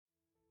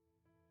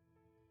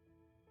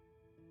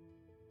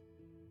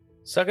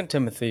2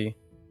 Timothy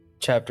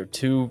chapter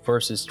 2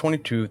 verses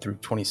 22 through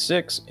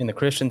 26 in the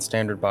Christian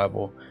Standard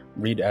Bible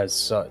read as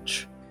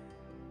such.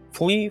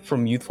 Flee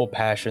from youthful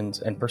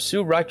passions and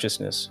pursue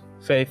righteousness,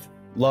 faith,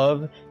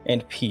 love,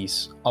 and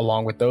peace,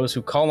 along with those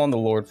who call on the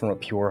Lord from a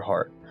pure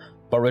heart.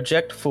 But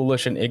reject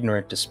foolish and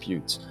ignorant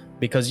disputes,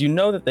 because you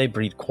know that they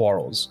breed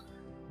quarrels.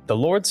 The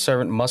Lord's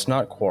servant must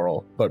not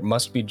quarrel, but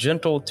must be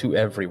gentle to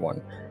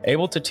everyone,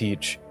 able to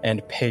teach,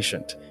 and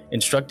patient,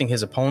 instructing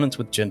his opponents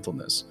with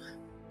gentleness.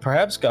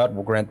 Perhaps God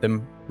will grant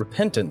them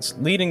repentance,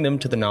 leading them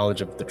to the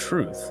knowledge of the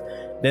truth.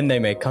 Then they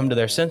may come to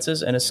their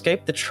senses and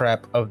escape the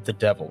trap of the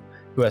devil,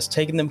 who has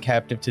taken them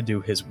captive to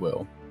do his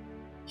will.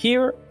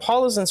 Here,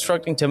 Paul is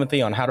instructing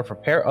Timothy on how to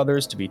prepare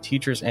others to be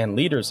teachers and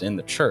leaders in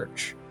the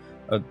church.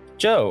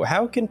 Joe,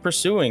 how can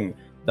pursuing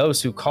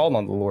those who call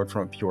on the Lord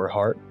from a pure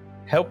heart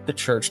help the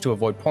church to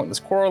avoid pointless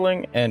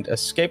quarreling and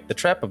escape the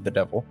trap of the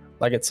devil,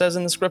 like it says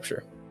in the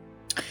scripture?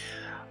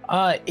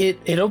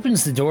 It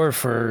opens the door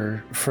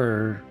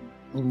for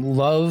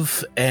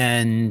love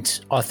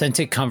and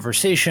authentic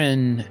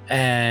conversation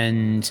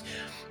and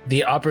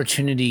the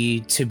opportunity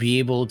to be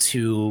able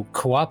to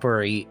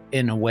cooperate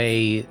in a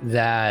way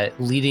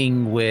that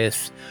leading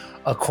with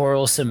a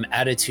quarrelsome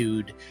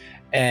attitude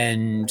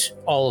and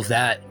all of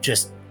that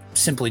just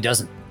simply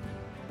doesn't.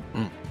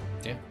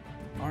 Yeah.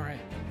 All right.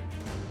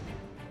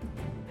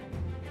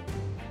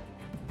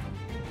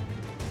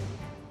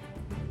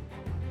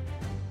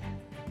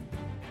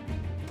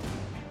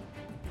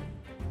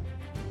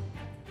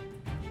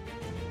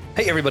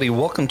 Hey, everybody.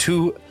 Welcome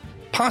to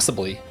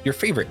possibly your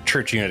favorite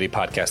Church Unity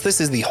podcast. This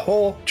is the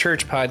Whole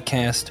Church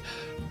Podcast.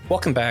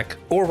 Welcome back,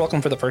 or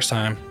welcome for the first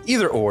time,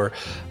 either or.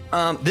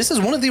 This is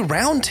one of the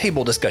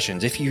roundtable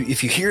discussions. If you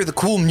hear the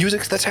cool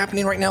music that's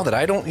happening right now that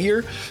I don't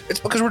hear, it's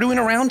because we're doing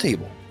a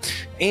roundtable.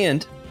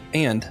 And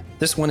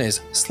this one is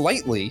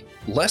slightly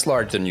less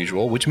large than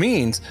usual, which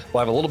means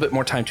we'll have a little bit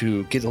more time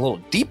to get a little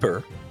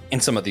deeper in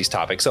some of these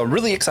topics. So I'm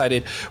really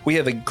excited. We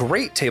have a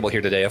great table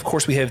here today. Of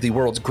course, we have the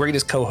world's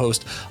greatest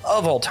co-host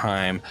of all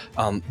time,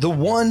 the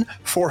one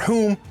for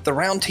whom the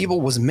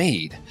roundtable was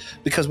made,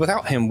 because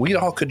without him, we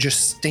all could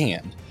just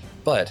stand.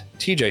 But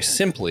TJ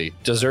simply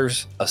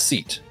deserves a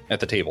seat at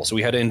the table. So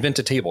we had to invent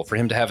a table for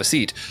him to have a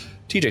seat.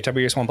 TJ,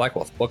 Tiberius Swan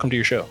Blackwolf, welcome to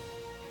your show.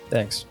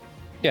 Thanks.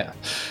 Yeah.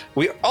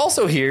 We're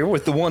also here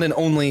with the one and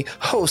only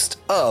host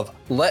of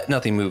Let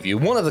Nothing Move You,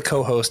 one of the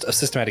co-hosts of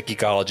Systematic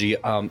Geekology,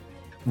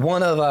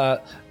 one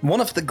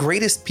of the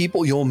greatest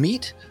people you'll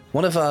meet,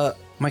 one of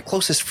my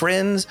closest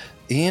friends,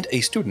 and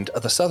a student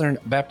of the Southern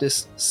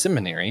Baptist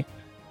Seminary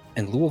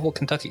in Louisville,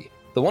 Kentucky.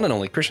 The one and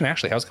only Christian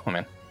Ashley. How's it going,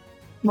 man?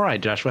 All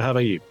right, Joshua. How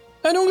about you?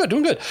 I'm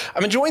doing good.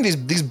 I'm enjoying these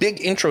big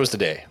intros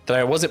today that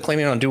I wasn't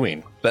planning on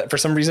doing, but for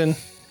some reason,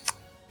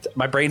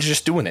 my brain's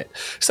just doing it.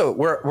 So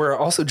we're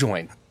also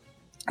joined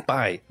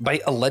by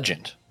a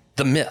legend,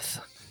 the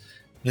myth,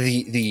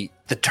 the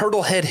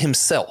turtle head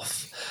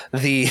himself,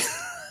 the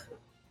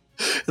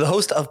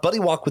host of Buddy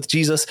Walk with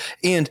Jesus,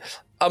 and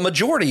a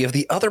majority of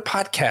the other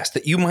podcasts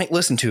that you might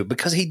listen to,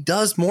 because he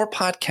does more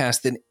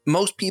podcasts than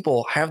most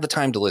people have the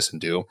time to listen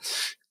to.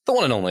 The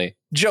one and only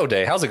Joe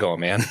Day. How's it going,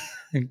 man?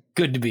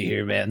 Good to be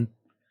here, man.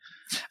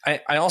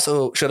 I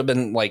also should have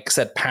been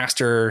said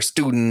pastor,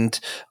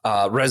 student,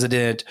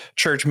 resident,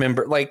 church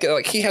member. Like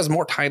he has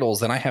more titles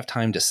than I have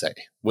time to say.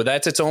 Well,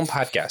 that's its own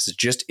podcast. It's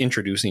just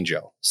introducing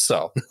Joe.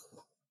 So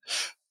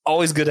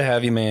always good to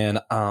have you, man.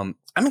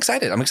 I'm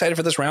excited. I'm excited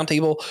for this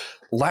roundtable.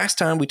 Last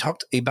time we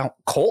talked about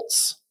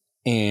cults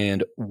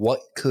and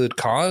what could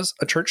cause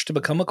a church to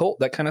become a cult,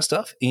 that kind of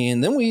stuff.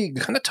 And then we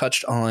kind of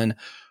touched on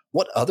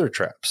what other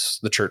traps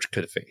the church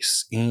could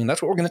face. And that's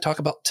what we're going to talk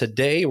about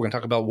today. We're going to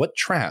talk about what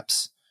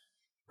traps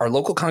our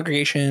local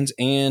congregations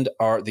and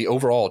the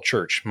overall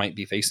church might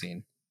be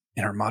facing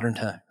in our modern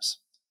times.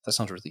 That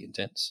sounds really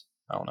intense.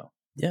 I don't know.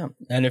 Yeah.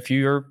 And if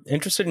you're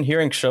interested in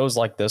hearing shows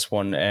like this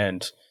one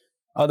and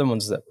other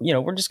ones that,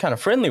 we're just kind of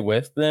friendly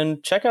with,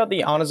 then check out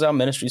the Anazao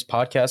Ministries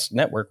Podcast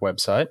Network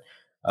website.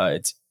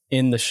 It's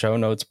in the show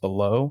notes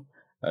below.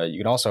 You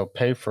can also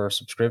pay for a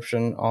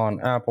subscription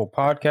on Apple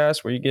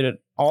Podcasts, where you get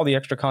all the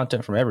extra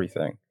content from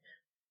everything.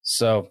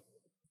 So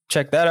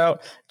check that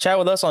out. Chat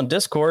with us on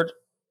Discord,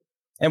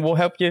 and we'll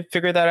help you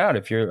figure that out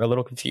if you're a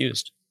little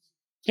confused.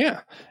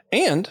 Yeah.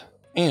 And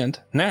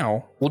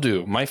now we'll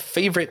do my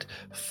favorite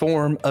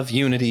form of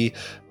unity,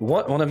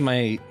 one of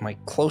my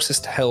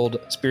closest held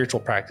spiritual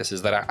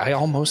practices that I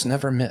almost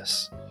never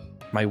miss,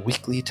 my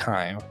weekly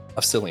time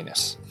of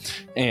silliness.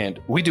 And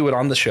we do it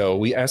on the show.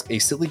 We ask a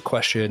silly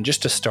question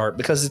just to start,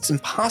 because it's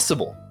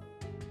impossible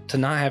to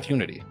not have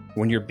unity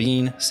when you're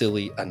being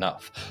silly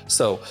enough.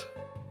 So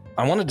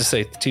I wanted to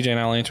say TJ and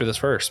I will answer this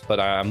first, but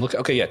I'm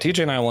looking. Okay, yeah,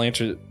 TJ and I will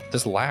answer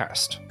this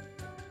last.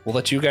 We'll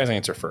let you guys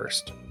answer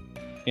first.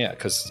 Yeah,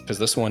 because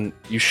this one,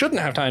 you shouldn't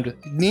have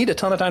need a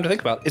ton of time to think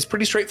about. It's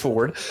pretty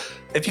straightforward.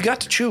 If you got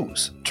to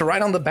choose to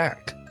ride on the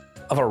back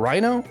of a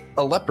rhino,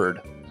 a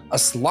leopard, a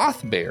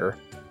sloth bear,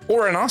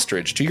 or an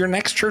ostrich to your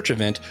next church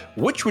event,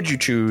 which would you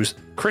choose,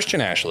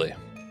 Christian Ashley?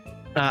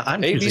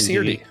 I'm A, B, C,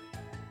 or D?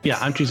 Yeah,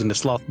 I'm choosing the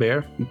sloth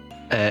bear,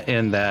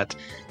 in that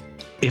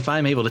if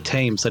I'm able to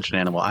tame such an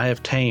animal, I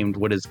have tamed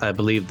what is, I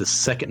believe, the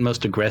second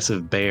most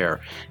aggressive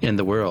bear in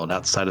the world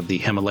outside of the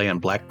Himalayan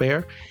black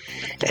bear.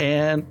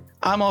 And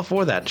I'm all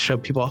for that. To show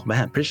people, oh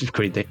man, Christian's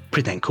pretty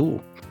dang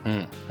cool.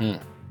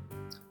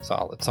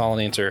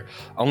 Solid answer.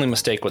 Only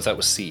mistake was that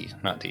was C,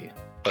 not D.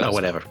 But Oh,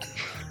 whatever.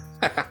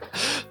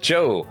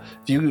 Joe,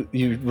 if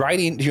you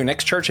riding to your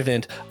next church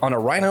event on a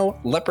rhino,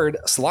 leopard,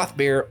 sloth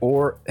bear,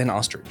 or an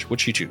ostrich,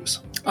 which you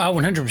choose?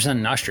 100%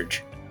 an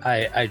ostrich.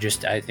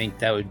 I think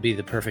that would be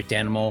the perfect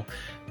animal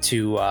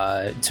to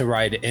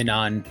ride in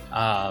on.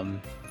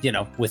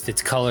 With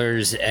its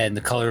colors and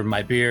the color of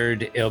my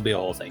beard, it'll be a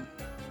whole thing.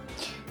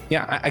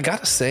 Yeah, I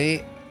gotta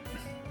say,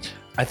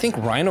 I think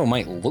rhino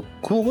might look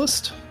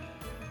coolest.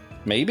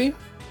 Maybe.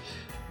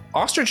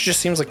 Ostrich just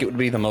seems like it would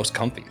be the most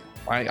comfy.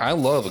 I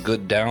love a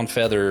good down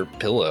feather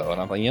pillow,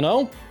 and I'm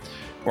like,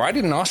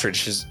 riding an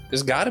ostrich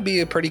has got to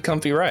be a pretty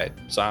comfy ride.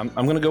 So I'm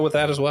going to go with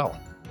that as well.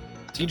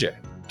 TJ,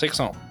 take us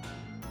home.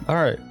 All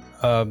right.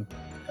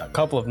 A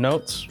couple of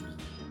notes.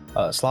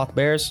 Sloth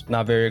bears,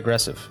 not very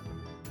aggressive.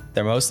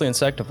 They're mostly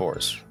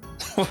insectivores.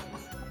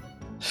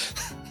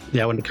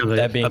 Yeah, when it comes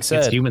That being up against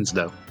said- humans,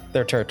 though.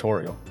 They're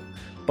territorial.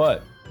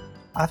 But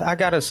I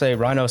gotta say,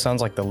 rhino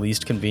sounds like the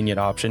least convenient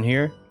option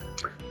here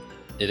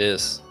It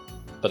is,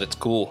 but it's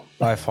cool.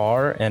 by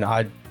far, and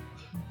I'm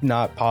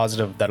not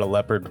positive that a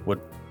leopard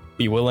would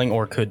be willing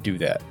or could do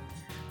that.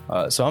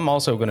 So I'm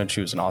also going to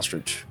choose an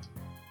ostrich.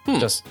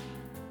 Just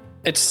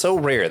It's so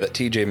rare that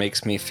TJ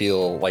makes me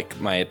feel like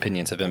my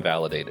opinions have been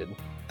validated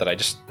that I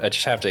just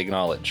have to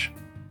acknowledge.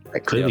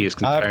 Clearly, he's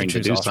I have to conspiring to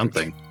choose do ostrich.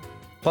 something.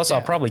 plus,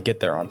 I'll probably get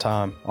there on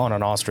time on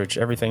an ostrich.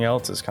 Everything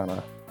else is kind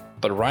of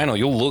But rhino,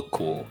 you'll look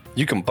cool.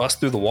 You can bust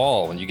through the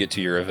wall when you get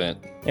to your event.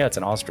 yeah, it's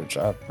an ostrich.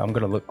 I'm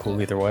going to look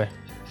cool either way.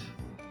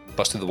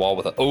 Bust through the wall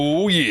with a,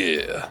 oh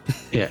yeah.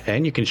 Yeah,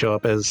 and you can show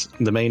up as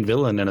the main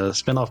villain in a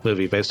spin-off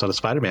movie based on a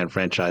Spider-Man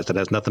franchise that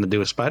has nothing to do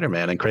with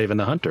Spider-Man and Kraven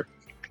the Hunter.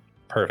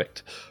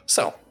 Perfect.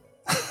 So,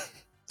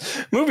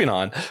 moving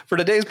on. For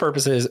today's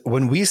purposes,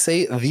 when we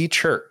say the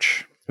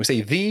church,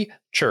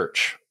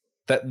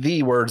 that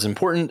the word is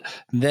important,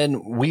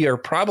 then we are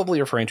probably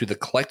referring to the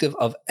collective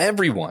of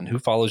everyone who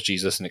follows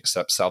Jesus and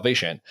accepts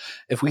salvation.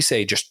 If we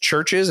say just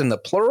churches in the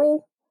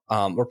plural,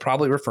 we're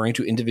probably referring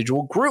to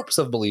individual groups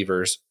of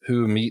believers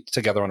who meet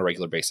together on a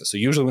regular basis. So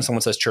usually when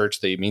someone says church,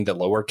 they mean the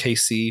lowercase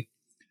c.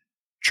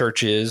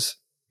 Churches,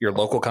 your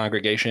local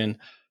congregation.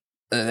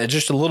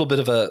 Just a little bit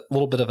of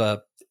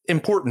a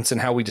importance in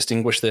how we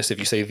distinguish this. If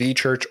you say the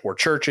church or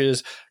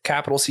churches,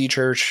 capital C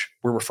church,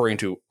 we're referring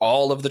to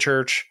all of the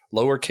church.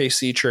 Lowercase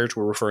c church,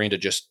 we're referring to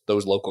just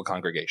those local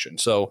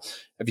congregations. So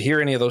if you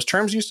hear any of those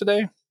terms used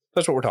today,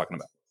 that's what we're talking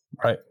about.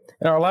 Right.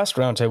 In our last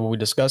roundtable, we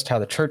discussed how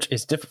the church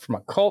is different from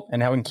a cult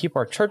and how we can keep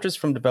our churches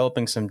from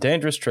developing some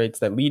dangerous traits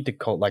that lead to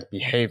cult-like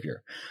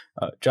behavior.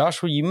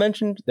 Joshua, you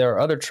mentioned there are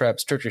other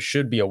traps churches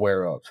should be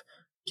aware of.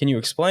 Can you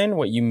explain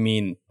what you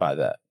mean by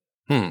that?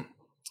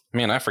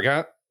 Man, I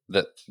forgot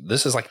that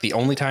this is like the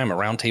only time a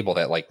roundtable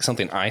that like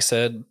something I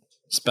said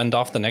spend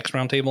off the next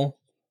roundtable.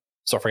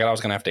 So I forgot I was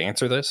going to have to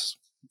answer this.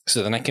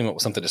 So then I came up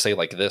with something to say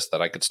like this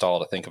that I could stall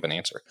to think of an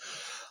answer.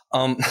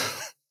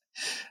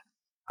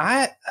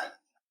 I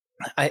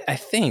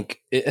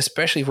think,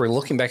 especially if we're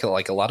looking back at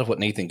like a lot of what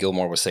Nathan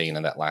Gilmore was saying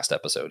in that last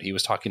episode, he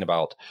was talking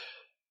about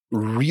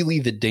really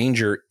the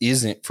danger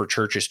isn't for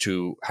churches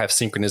to have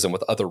synchronism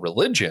with other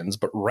religions,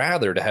 but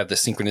rather to have the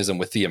synchronism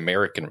with the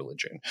American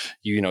religion.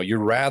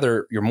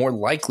 You're more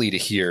likely to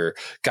hear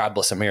God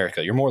Bless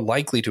America. You're more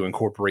likely to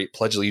incorporate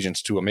Pledge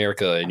Allegiance to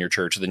America in your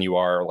church than you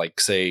are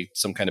like, say,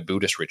 some kind of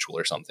Buddhist ritual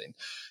or something.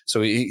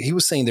 So he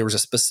was saying there was a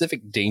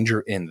specific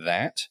danger in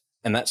that.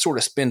 And that sort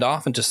of spinned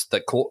off into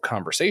the cult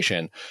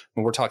conversation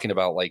when we're talking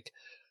about like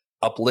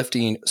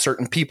uplifting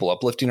certain people,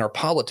 uplifting our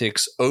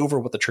politics over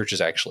what the church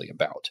is actually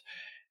about.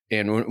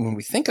 And when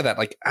we think of that,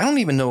 like, I don't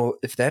even know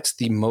if that's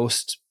the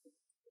most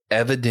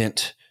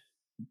evident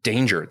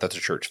danger that the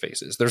church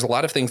faces. There's a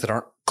lot of things that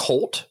aren't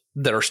cult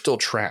that are still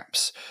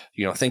traps.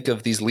 Think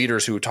of these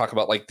leaders who talk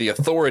about like the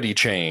authority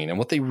chain, and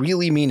what they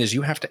really mean is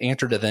you have to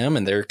answer to them.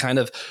 And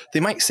they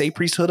might say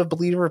priesthood of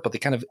believer, but they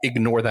kind of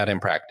ignore that in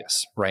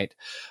practice. Right.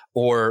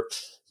 Or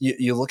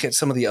you look at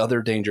some of the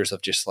other dangers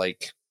of just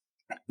like,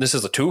 this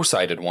is a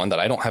two-sided one that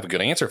I don't have a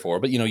good answer for,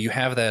 but you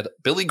have that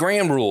Billy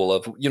Graham rule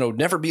of,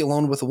 never be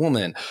alone with a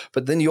woman.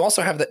 But then you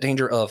also have that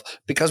danger of,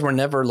 because we're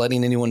never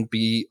letting anyone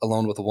be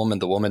alone with a woman,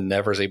 the woman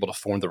never is able to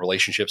form the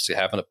relationships to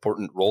have an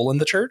important role in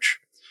the church.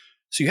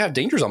 So you have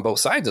dangers on both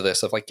sides of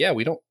this of like, yeah,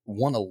 we don't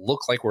want to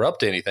look like we're up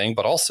to anything,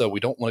 but also we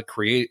don't want to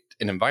create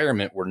an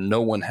environment where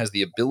no one has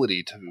the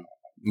ability to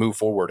move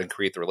forward and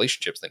create the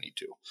relationships they need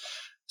to.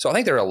 So I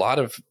think there are a lot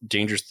of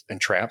dangers and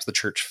traps the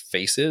church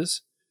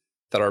faces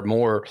that are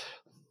more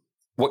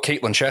what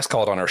Caitlin Chess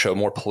called on our show,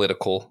 more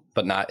political,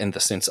 but not in the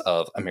sense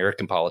of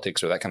American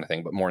politics or that kind of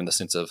thing, but more in the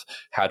sense of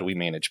how do we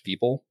manage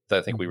people that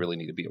I think we really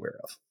need to be aware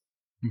of.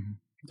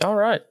 Mm-hmm. All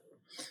right.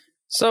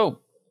 So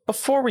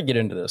before we get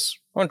into this,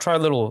 I want to try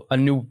a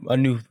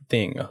new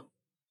thing.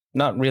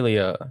 Not really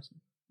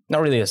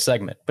Not really a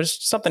segment, but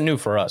it's something new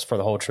for us, for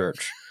the whole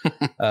church.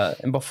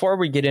 And before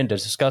we get into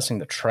discussing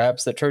the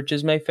traps that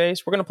churches may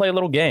face, we're going to play a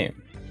little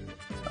game.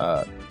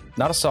 Not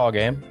a Saw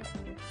game.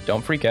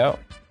 Don't freak out.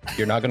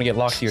 You're not going to get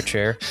locked to your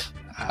chair.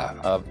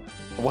 I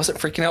wasn't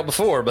freaking out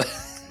before, but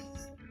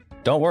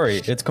Don't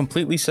worry, it's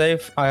completely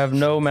safe. I have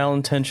no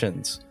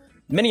malintentions.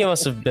 Many of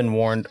us have been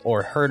warned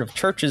or heard of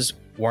churches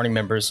warning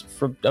members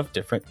of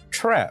different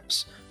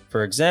traps.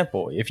 For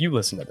example, if you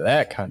listen to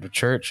that kind of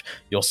church,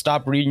 you'll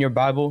stop reading your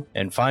Bible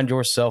and find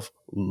yourself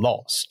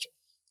lost.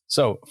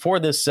 So, for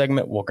this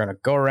segment, we're going to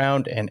go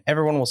around and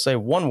everyone will say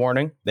one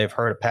warning they've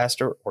heard a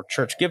pastor or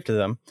church give to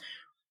them,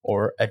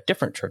 or a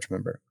different church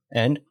member.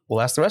 And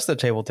we'll ask the rest of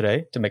the table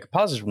today to make a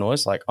positive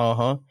noise like,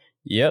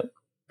 yep,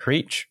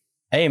 preach,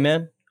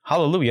 amen,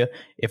 hallelujah,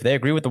 if they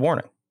agree with the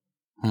warning.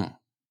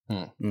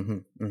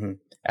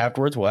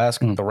 Afterwards, we'll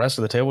ask the rest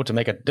of the table to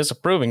make a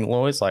disapproving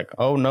noise like,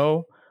 oh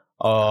no,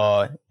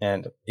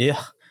 and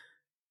yeah.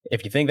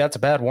 If you think that's a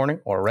bad warning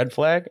or a red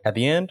flag, at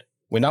the end,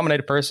 we nominate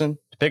a person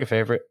to pick a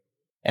favorite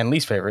and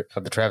least favorite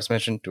of the traps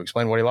mentioned to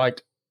explain what he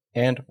liked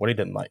and what he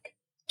didn't like.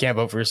 Can't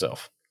vote for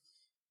yourself.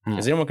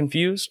 Is anyone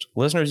confused?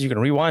 Listeners, you can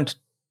rewind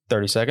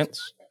 30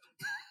 seconds.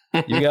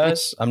 You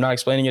guys, I'm not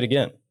explaining it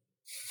again.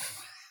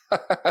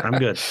 I'm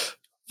good.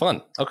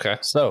 fun. Okay.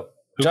 So,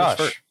 Who goes Josh,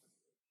 first?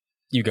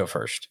 you go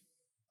first.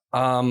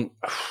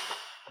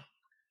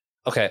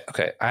 Okay.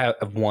 I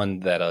have one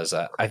that is,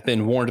 I've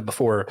been warned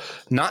before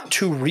not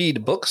to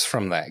read books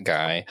from that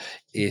guy.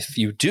 If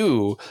you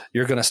do,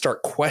 you're going to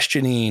start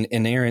questioning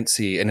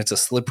inerrancy, and it's a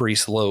slippery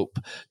slope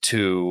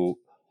to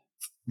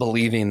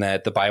believing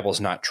that the Bible's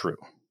not true.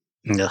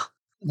 Yeah.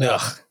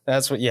 Ugh,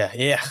 that's what,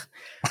 yeah.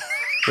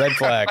 Red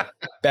flag.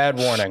 Bad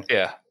warning.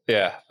 Yeah.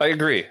 I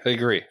agree.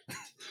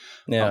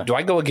 Yeah. Do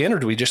I go again, or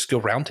do we just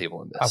go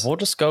roundtable in this? We'll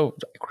just go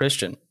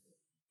Christian.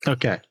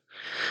 Okay.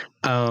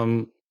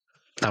 I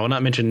will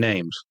not mention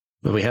names,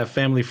 but we have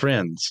family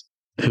friends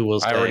who will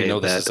say I already know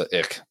that, this is an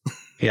ick.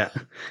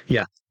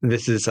 Yeah.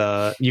 This is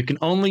you can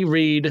only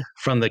read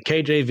from the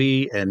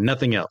KJV and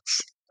nothing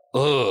else.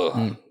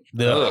 Ugh.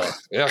 Ugh.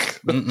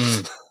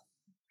 Yuck.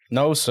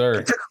 No,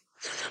 sir.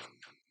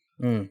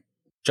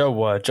 Joe,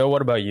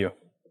 what about you?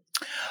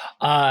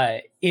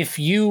 If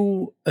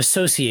you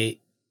associate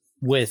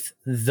with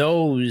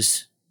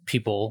those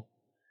people,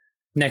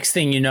 next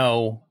thing you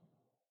know,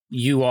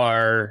 you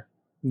are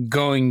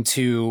going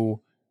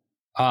to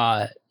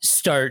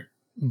start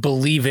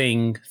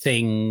believing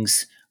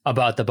things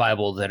about the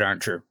Bible that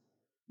aren't true.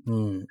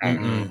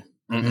 Yuck.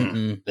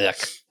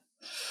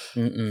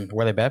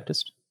 Were they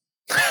Baptist?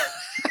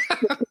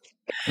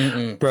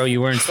 Bro,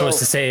 you weren't supposed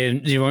to say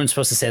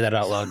that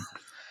out loud.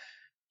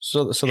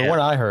 So the one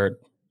I heard,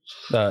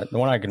 the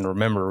one I can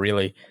remember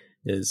really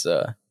is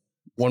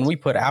when we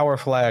put our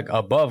flag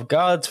above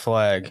God's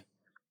flag,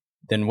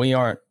 then we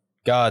aren't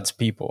God's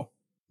people.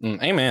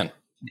 Amen.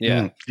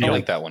 Yeah, I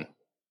like that one.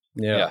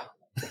 Yeah.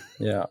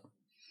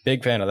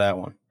 Big fan of that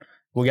one.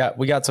 We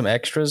got some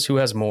extras. Who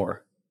has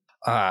more?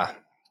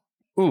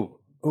 Ooh.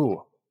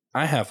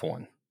 I have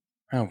one.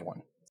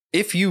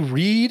 If you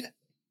read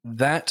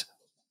that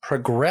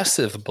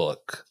progressive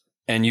book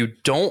and you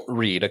don't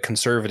read a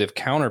conservative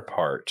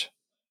counterpart,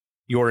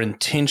 you're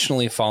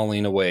intentionally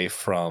falling away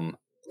from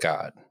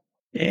God.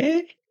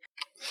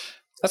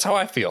 That's how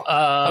I feel.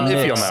 I'm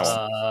iffy on that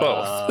one.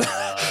 Both.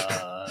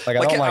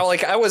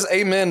 I was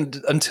amen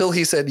until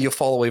he said you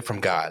fall away from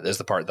God. Is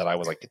the part that I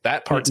was like,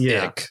 that part's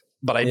ick.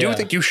 But I do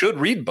think you should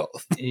read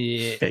both.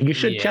 You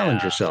should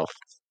challenge yourself.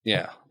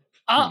 Yeah.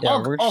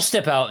 I'll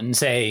step out and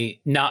say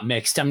not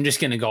mixed. I'm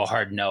just going to go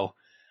hard no.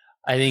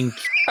 I think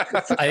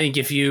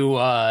if you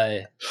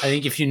know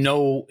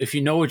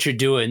what you're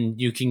doing,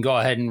 you can go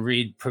ahead and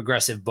read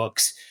progressive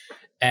books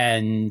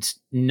and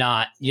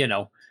not,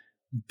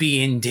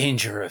 be in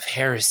danger of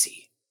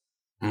heresy.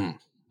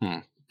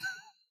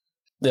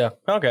 Yeah.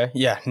 Okay.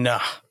 Yeah. Nah.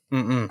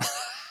 I'm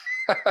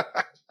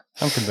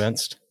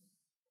convinced.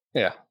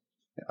 Yeah,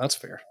 that's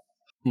fair.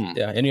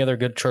 Yeah. Any other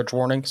good church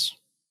warnings?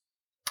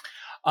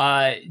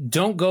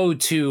 Don't go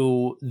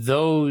to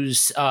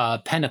those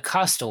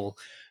Pentecostal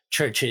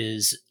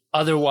churches.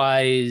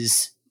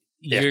 Otherwise,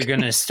 you're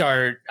gonna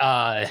start.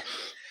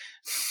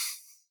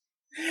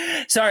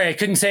 Sorry, I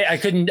couldn't say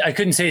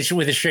it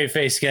with a straight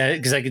face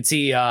because I could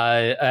see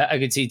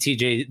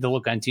TJ, the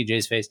look on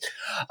TJ's face.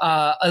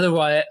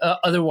 Otherwise,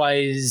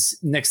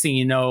 next thing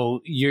you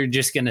know, you're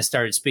just gonna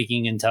start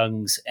speaking in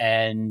tongues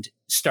and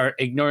start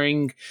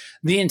ignoring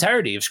the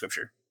entirety of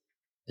Scripture.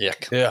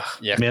 Yuck.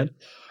 Yeah. Man.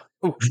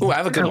 Ooh, I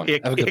have a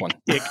good one.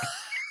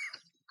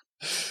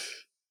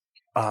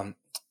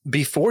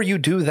 Before you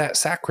do that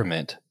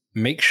sacrament,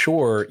 make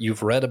sure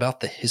you've read about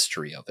the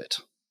history of it.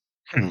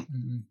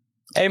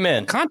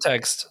 Amen.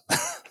 Context.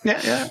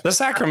 Yeah. The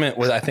sacrament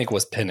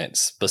was penance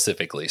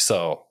specifically.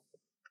 So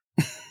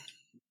I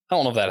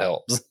don't know if that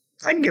helps.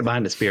 I can get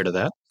behind the spirit of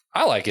that.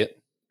 I like it.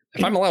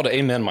 If I'm allowed to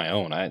amen my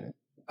own, I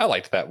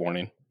liked that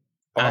warning.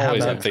 I'm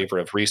always in favor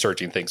of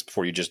researching things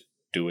before you just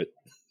do it.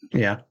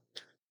 Yeah.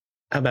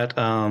 How about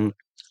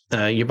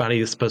Your body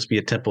is supposed to be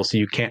a temple, so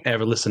you can't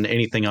ever listen to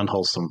anything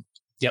unwholesome.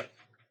 Yep.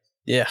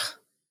 Yeah.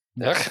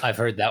 Yuck. I've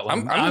heard that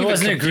one. I'm I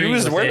wasn't agreeing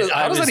confused. with it.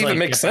 How does that even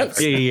make if sense?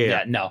 I've-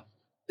 Yeah. No.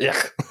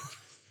 Yuck.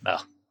 No.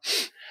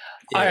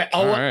 All right.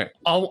 All right.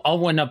 I'll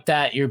one up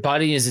that. Your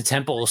body is a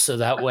temple, so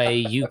that way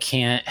you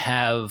can't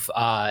have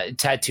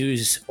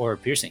tattoos or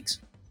piercings.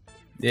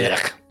 Yeah.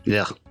 Yuck.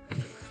 Yeah.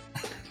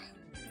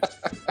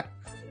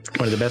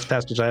 One of the best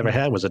pastors I ever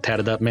had was a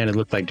tatted up man who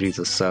looked like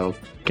Jesus, so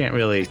can't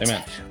really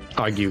Amen.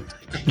 argue.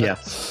 Yeah.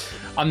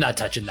 I'm not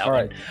touching that All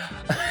one.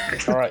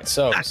 right. All right.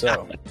 So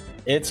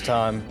it's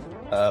time.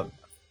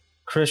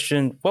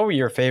 Christian, what were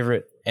your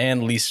favorite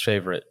and least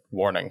favorite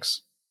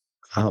warnings?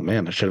 Oh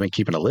man, I should have been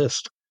keeping a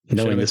list, Should've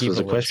knowing been this was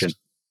a keeping a question. list.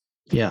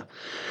 Yeah.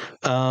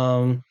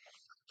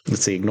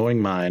 Let's see.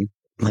 Ignoring mine.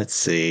 Let's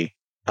see.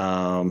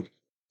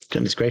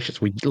 Goodness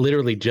gracious, we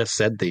literally just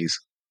said these.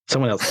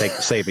 Someone else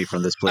save me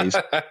from this, please.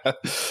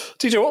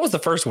 TJ, what was the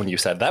first one you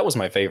said? That was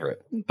my favorite,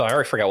 but I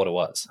already forgot what it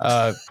was.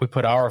 We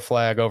put our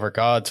flag over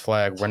God's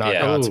flag. We're not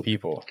Yeah. God's Oh.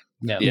 people.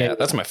 No. Yeah,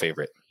 that's my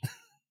favorite.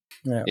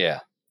 Yeah. Yeah.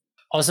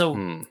 Also,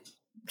 Hmm.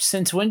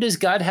 since when does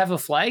God have a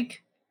flag?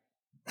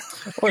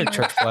 Or a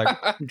church flag.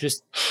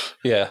 Just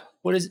Yeah.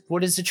 what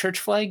is a church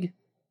flag?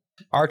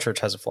 Our church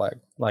has a flag.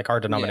 Like our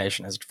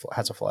denomination has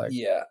a flag.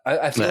 Yeah.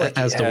 I feel like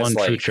As it the has, one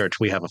like, true church,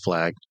 we have a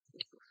flag.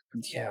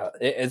 Yeah,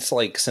 it's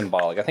like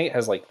symbolic. I think it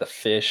has like the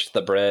fish,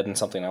 the bread, and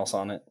something else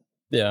on it.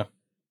 Yeah.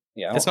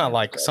 Yeah, I It's don't not think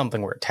like bread.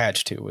 something we're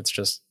attached to. It's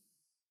just,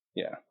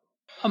 Yeah.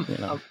 I'm You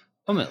know.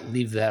 gonna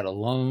leave that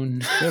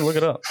alone. yeah, look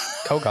it up.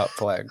 Kogot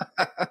flag.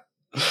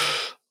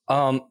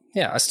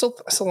 Yeah, I still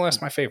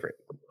that's my favorite.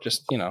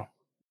 Just,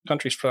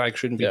 country's flag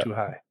shouldn't be Yeah. too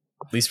high.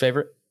 Least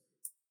favorite?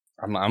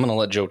 I'm gonna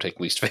let Joe take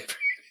least favorite.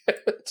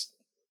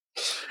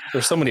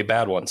 There's so many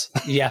bad ones.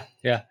 Yeah.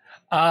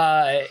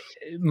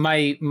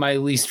 My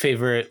least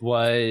favorite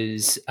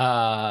was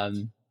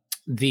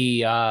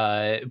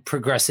the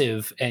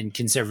progressive and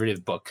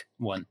conservative book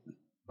one.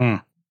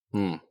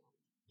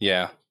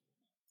 Yeah,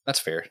 that's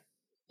fair.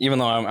 Even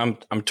though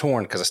I'm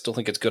torn because I still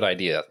think it's a good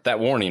idea. That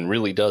warning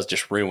really does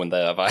just ruin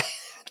the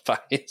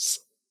advice.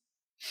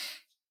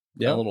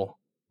 Yeah. A little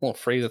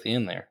phrase at the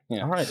end there.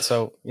 Yeah. All right.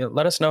 So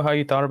let us know how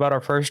you thought about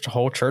our first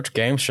whole church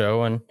game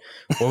show and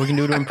what we can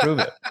do to improve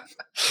it.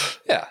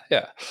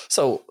 Yeah.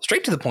 So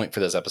straight to the point for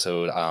this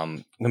episode. I'm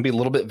going to be a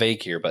little bit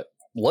vague here, but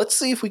let's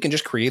see if we can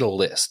just create a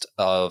list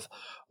of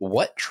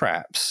what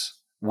traps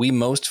we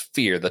most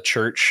fear the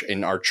church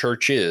and our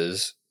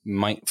churches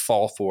might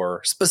fall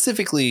for,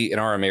 specifically in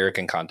our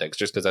American context,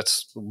 just because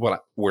that's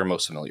what we're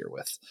most familiar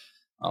with.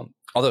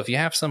 Although if you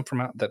have some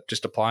from out that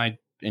just applied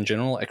in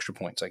general, extra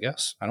points, I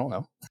guess. I don't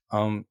know.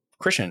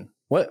 Christian,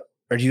 do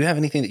you have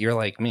anything that you're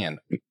like, man,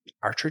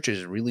 our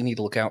churches really need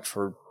to look out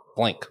for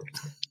blank?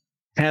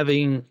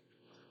 Having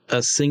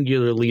a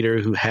singular leader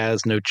who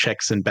has no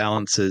checks and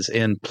balances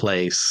in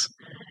place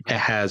and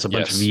has a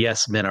bunch of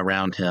yes men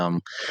around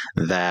him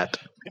that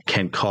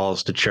can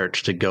cause the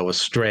church to go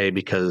astray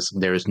because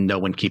there is no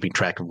one keeping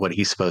track of what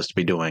he's supposed to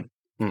be doing.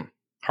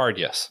 Hard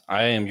yes.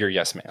 I am your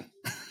yes man.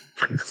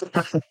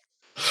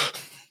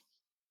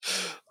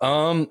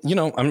 I'm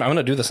going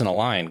to do this in a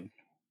line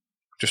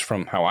just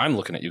from how I'm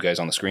looking at you guys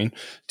on the screen.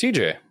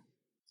 TJ,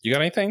 you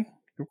got anything?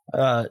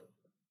 I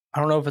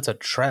don't know if it's a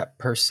trap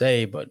per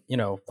se, but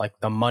like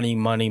the money,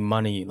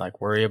 like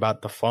worry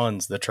about the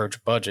funds, the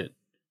church budget.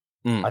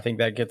 I think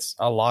that gets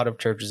a lot of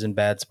churches in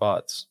bad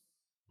spots.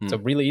 It's a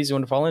really easy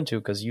one to fall into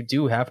because you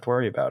do have to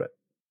worry about it.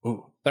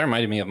 Ooh, that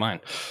reminded me of mine.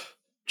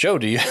 Joe,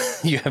 do you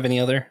have any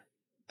other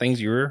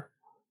things you're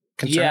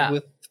concerned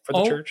with for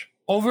the church?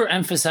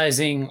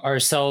 Overemphasizing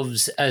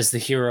ourselves as the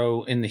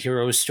hero in the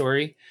hero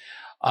story.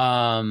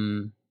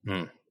 So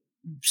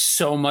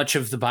much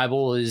of the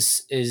Bible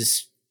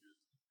is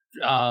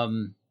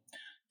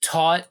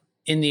taught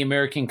in the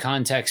American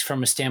context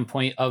from a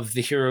standpoint of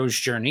the hero's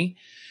journey,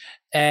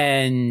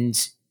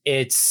 and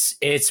it's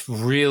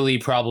really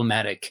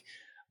problematic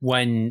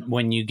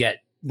when you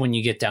get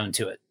down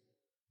to it.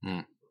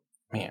 Man,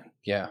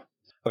 yeah.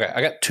 Okay,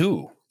 I got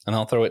two, and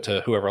I'll throw it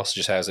to whoever else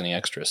just has any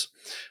extras.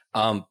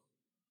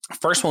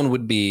 First one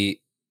would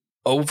be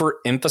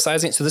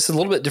overemphasizing. So this is a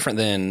little bit different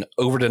than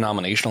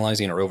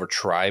over-denominationalizing or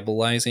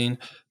over-tribalizing,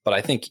 but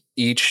I think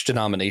each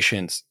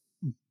denomination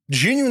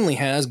genuinely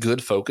has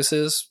good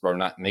focuses, or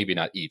not, maybe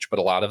not each, but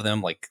a lot of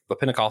them, like the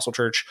Pentecostal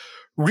church,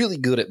 really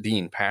good at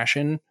being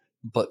passion,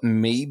 but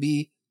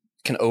maybe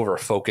can over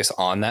focus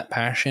on that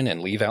passion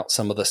and leave out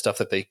some of the stuff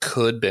that they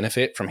could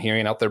benefit from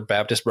hearing out their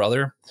Baptist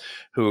brother,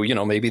 who,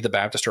 maybe the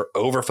Baptists are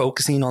over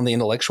focusing on the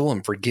intellectual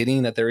and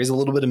forgetting that there is a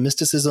little bit of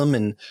mysticism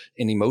and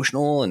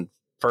emotional and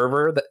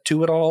fervor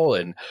to it all.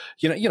 And,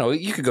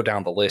 you could go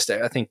down the list.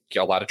 I think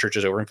a lot of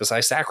churches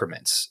overemphasize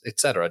sacraments,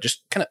 etc.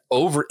 Just kind of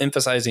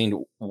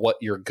overemphasizing what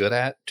you're good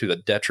at to the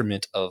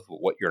detriment of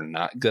what you're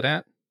not good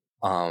at.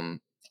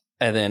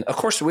 And then, of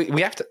course,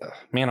 we have to,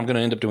 man, I'm going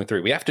to end up doing three.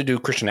 We have to do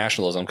Christian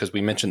nationalism because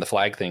we mentioned the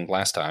flag thing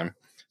last time.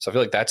 So I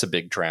feel like that's a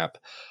big trap.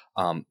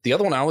 The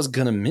other one I was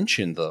going to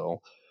mention,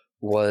 though,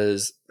 it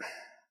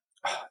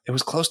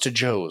was close to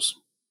Joe's.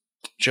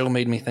 Joe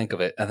made me think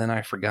of it, and then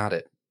I forgot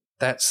it.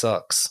 That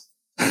sucks.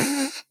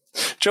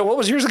 Joe, what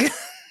was yours again?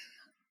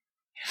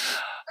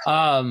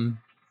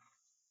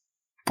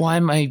 Why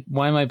am I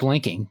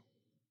blanking?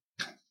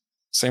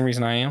 Same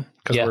reason I am,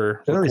 because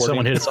we're Clearly recording.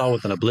 someone hit us all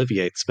with an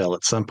obliviate spell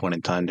at some point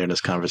in time during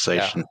this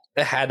conversation.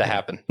 Yeah, it had to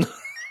happen.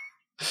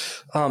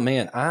 Oh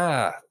man,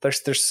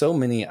 there's so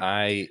many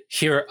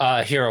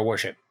Hero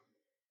worship,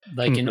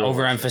 like in Hero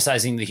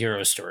overemphasizing the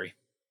hero story.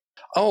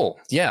 Oh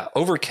yeah,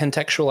 over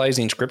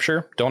contextualizing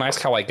scripture. Don't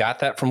ask how I got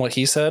that from what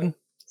he said.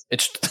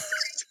 It's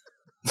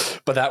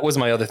but that was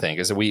my other thing,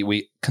 is that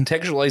we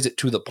contextualize it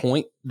to the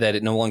point that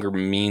it no longer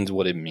means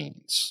what it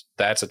means.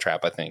 That's a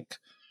trap I think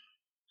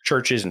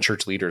churches and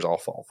church leaders all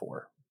fall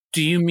for.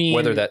 Do you mean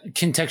Whether that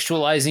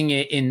contextualizing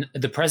it in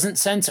the present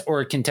sense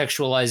or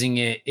contextualizing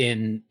it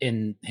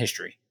in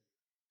history?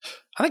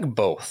 I think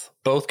both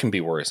can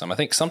be worrisome. I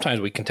think sometimes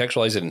we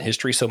contextualize it in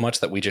history so much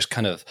that we just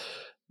kind of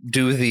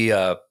do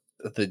the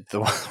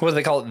what do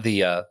they call it?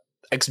 The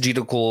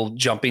exegetical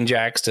jumping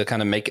jacks to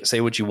kind of make it say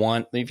what you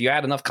want. If you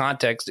add enough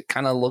context, it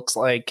kind of looks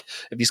like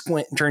if you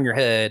squint and turn your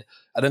head.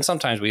 And then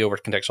sometimes we over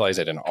contextualize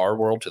it in our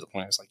world to the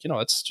point it's like,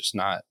 it's just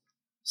not.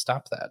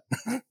 Stop that.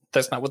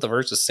 That's not what the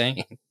verse is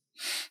saying.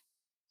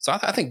 So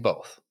I think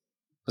both.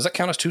 Does that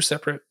count as two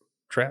separate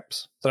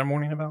traps that I'm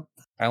warning about?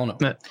 I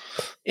don't know.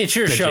 It's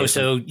your show,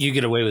 so you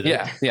get away with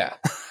it. Yeah.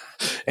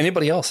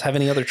 Anybody else have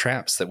any other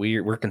traps that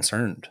we're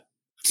concerned?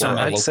 So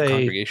I'd I'd say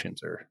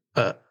congregations or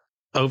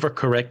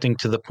overcorrecting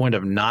to the point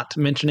of not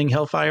mentioning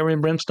hellfire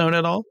and brimstone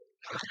at all.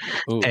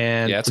 Ooh,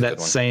 and yeah, that's a good that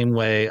one. same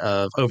way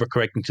of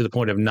overcorrecting to the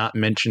point of not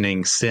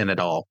mentioning sin at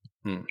all.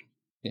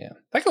 Yeah,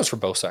 that goes for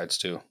both sides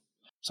too.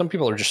 Some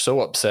people are just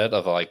so upset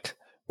of like,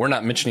 we're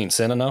not mentioning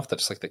sin enough that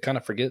it's like they kind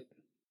of forget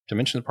to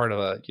mention the part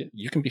of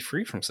you can be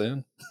free from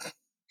sin.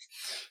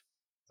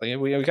 Like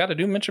we got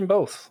to mention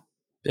both.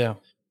 Yeah.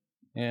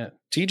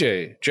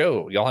 TJ,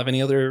 Joe, y'all have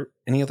any other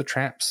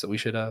traps that we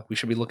should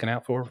be looking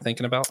out for,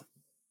 thinking about?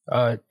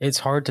 It's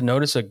hard to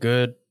notice a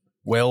good,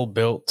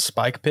 well-built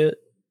spike pit.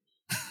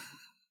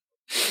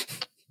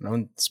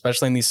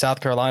 Especially in these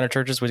South Carolina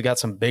churches, we've got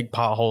some big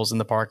potholes in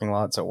the parking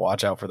lot, so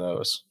watch out for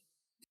those.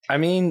 I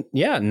mean,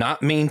 yeah,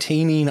 not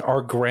maintaining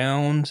our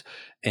ground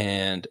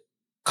and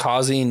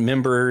causing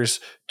members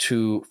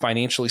to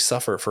financially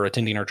suffer for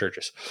attending our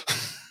churches.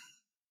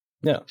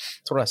 Yeah,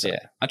 that's what I said.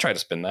 Yeah, I try to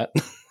spin that.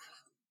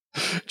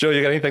 Joe,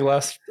 you got anything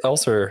else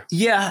or?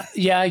 Yeah,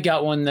 I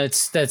got one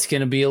that's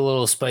going to be a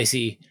little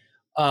spicy.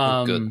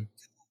 Good.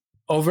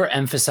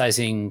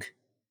 Overemphasizing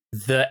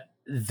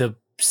the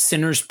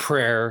sinner's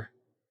prayer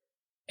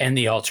and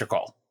the altar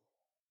call.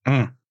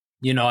 I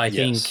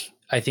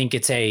think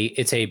it's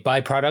a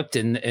byproduct,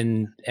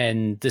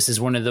 and this is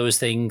one of those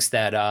things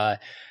that a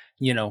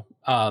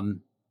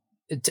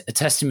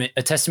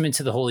testament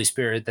to the Holy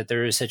Spirit that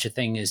there is such a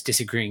thing as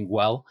disagreeing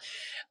well.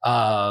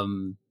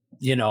 I've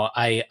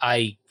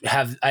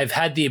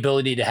had the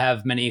ability to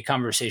have many a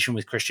conversation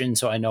with Christians,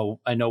 so I know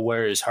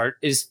where his heart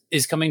is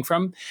coming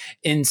from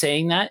in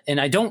saying that, and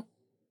I don't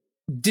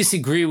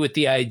disagree with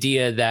the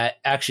idea that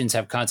actions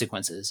have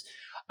consequences.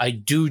 I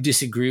do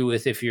disagree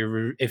with if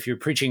you're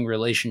preaching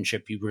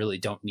relationship, you really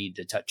don't need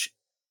to touch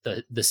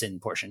the sin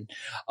portion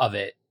of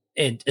it,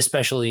 and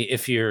especially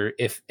if you're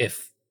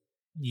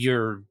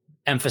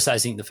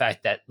emphasizing the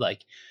fact that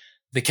like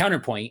the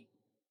counterpoint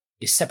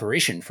is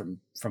separation from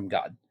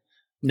God,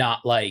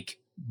 not like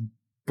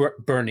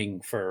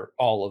burning for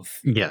all of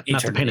eternity,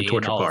 not the pain and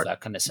torture part,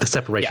 that kind of stuff. The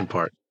separation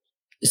part.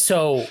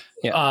 So,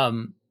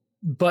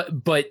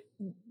 but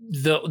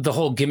the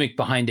whole gimmick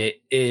behind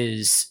it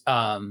is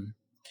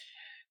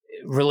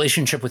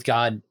relationship with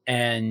God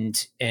and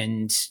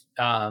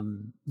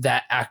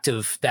that act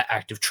of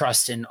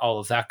trust and all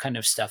of that kind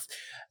of stuff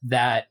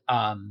that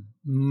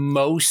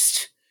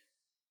most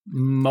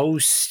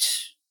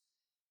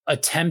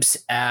attempts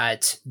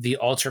at the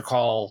altar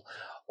call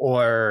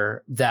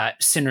or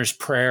that sinner's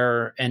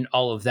prayer and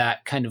all of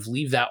that kind of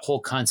leave that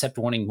whole concept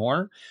wanting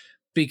more,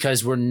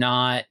 because we're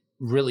not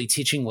really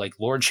teaching like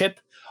lordship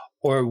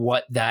or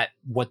what that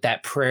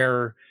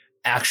prayer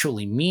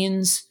actually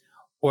means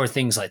or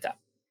things like that.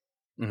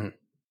 Mm-hmm.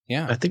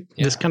 Yeah, I think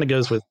this kind of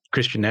goes with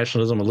Christian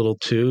nationalism a little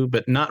too,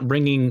 but not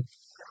bringing,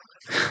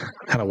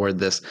 how to word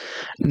this,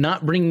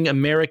 not bringing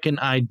American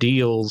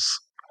ideals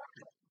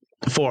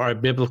for our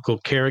biblical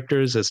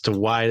characters as to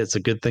why it's a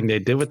good thing they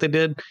did what they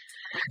did.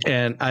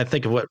 And I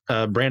think of what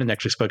Brandon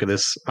actually spoke of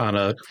this on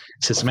a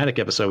systematic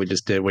episode we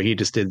just did, where he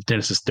just did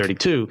Genesis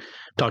 32,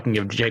 talking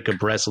of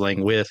Jacob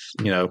wrestling with,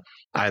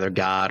 either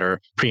God or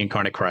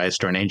pre-incarnate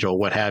Christ or an angel,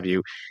 what have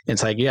you. And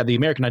it's like, yeah, the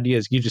American idea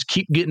is you just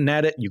keep getting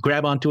at it, you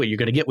grab onto it, you're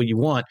going to get what you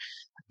want,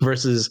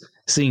 versus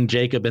seeing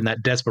Jacob in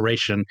that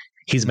desperation.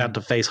 He's about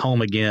to face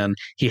home again.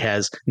 He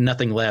has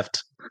nothing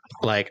left,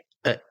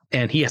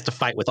 and he has to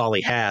fight with all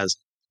he has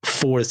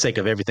for the sake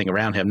of everything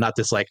around him. Not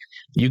this like,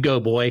 you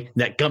go, boy,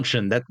 that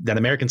gumption, that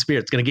American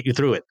spirit's going to get you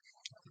through it.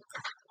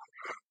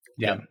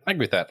 Yeah, I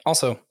agree with that.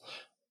 Also,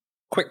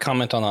 quick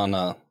comment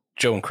on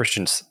Joe and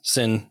Christian's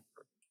sin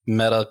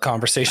meta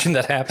conversation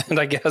that happened,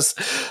 I guess.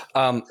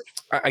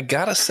 I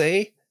gotta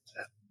say,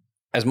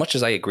 as much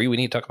as I agree we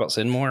need to talk about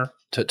sin more,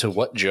 to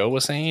what Joe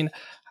was saying,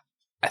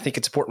 I think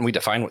it's important we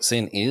define what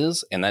sin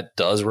is, and that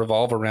does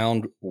revolve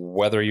around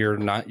whether you're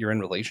in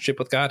relationship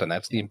with God, and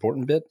that's the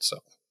important bit. So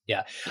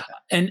yeah,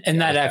 and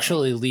that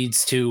actually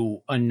leads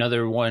to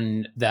another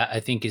one that I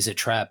think is a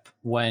trap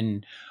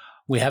when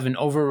we have an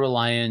over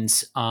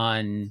reliance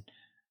on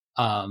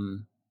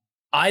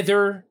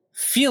either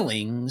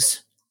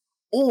feelings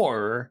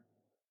or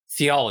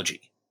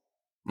theology.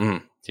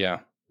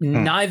 Yeah.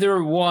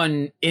 Neither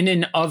one in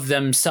and of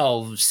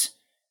themselves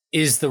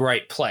is the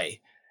right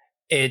play.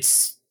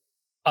 It's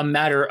a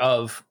matter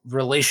of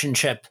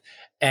relationship.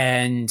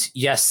 And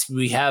yes,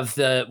 we have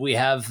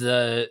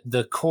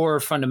the core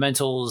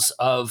fundamentals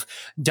of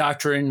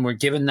doctrine. We're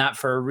given that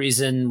for a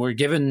reason. We're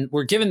given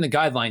the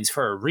guidelines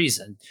for a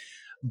reason.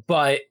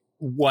 But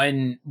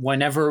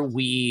whenever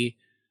we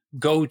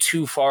go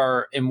too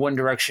far in one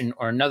direction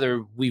or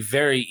another, we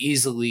very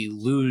easily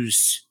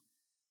lose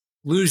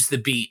the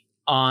beat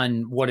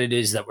on what it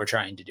is that we're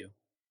trying to do.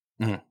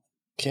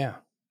 Yeah.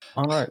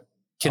 All right.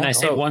 Can I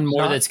say one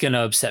more that's going to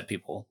upset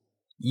people?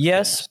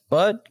 Yes,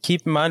 but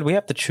keep in mind we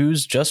have to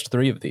choose just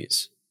 3 of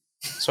these.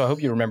 So I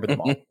hope you remember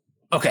them all.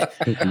 Okay.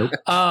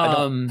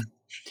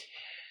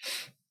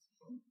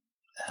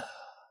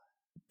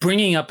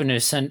 Bringing up in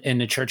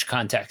a church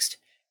context,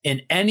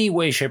 in any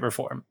way, shape, or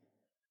form,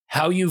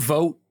 how you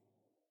vote,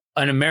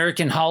 an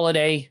American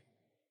holiday,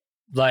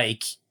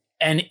 like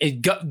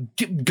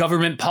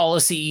government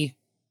policy,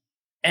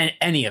 and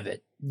any of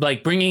it,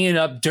 like bringing it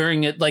up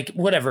during it, like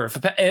whatever.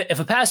 If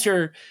a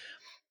pastor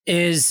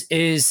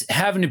is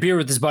having a beer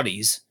with his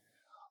buddies,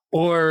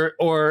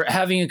 or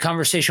having a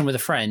conversation with a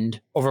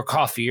friend over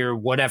coffee or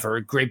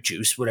whatever, grape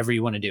juice, whatever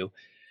you want to do,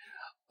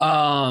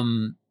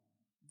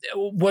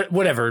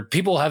 whatever,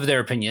 people have their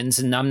opinions,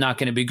 and I'm not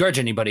going to begrudge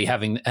anybody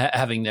having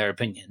their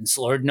opinions.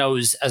 Lord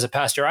knows, as a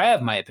pastor, I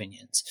have my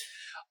opinions.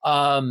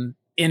 In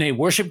a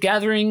worship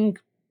gathering,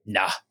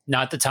 nah,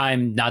 not the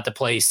time, not the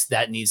place.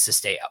 That needs to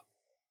stay out.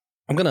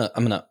 I'm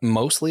gonna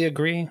mostly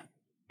agree,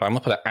 but I'm gonna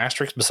put an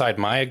asterisk beside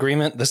my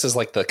agreement. This is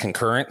like the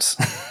concurrence.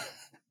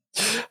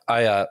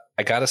 I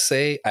gotta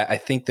say, I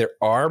think there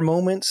are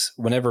moments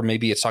whenever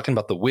maybe it's talking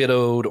about the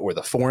widowed or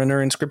the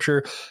foreigner in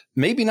Scripture,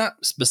 maybe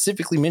not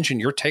specifically mention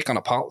your take on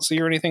a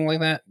policy or anything like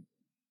that,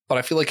 but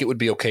I feel like it would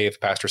be okay if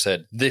the pastor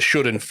said, this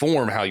should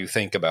inform how you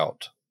think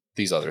about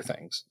these other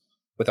things,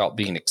 without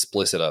being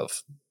explicit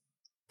of,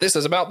 this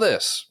is about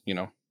this,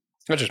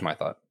 That's just my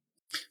thought.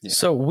 Yeah.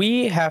 So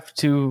we have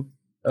to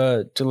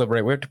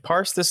deliberate. We have to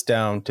parse this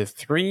down to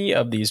 3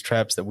 of these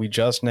traps that we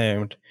just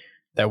named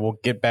that we'll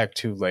get back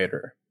to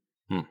later.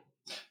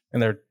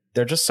 And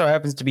there just so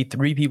happens to be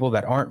 3 people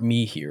that aren't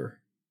me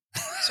here.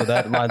 So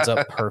that lines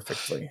up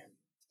perfectly.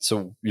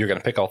 So you're going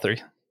to pick all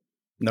 3?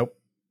 Nope.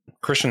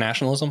 Christian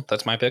nationalism,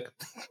 that's my pick.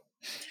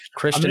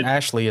 Christian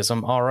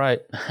Ashleyism, all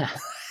right.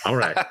 All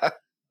right.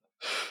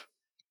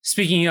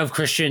 Speaking of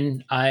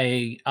Christian,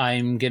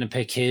 I'm going to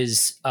pick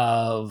his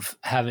of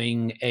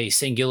having a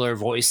singular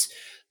voice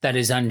that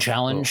is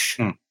unchallenged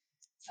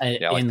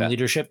in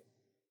leadership.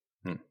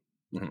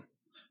 Mm-hmm.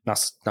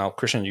 Now,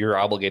 Christian, you're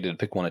obligated to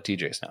pick one of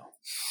TJ's now.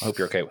 I hope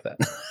you're okay with that.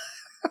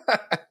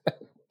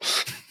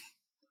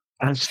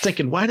 I was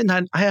thinking, why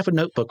didn't I have a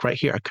notebook right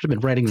here? I could have been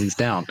writing these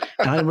down.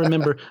 And I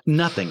remember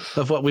nothing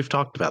of what we've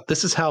talked about.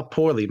 This is how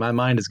poorly my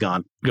mind has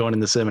gone going in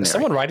the seminary. Is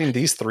someone writing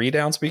these 3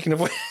 down, speaking of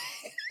which?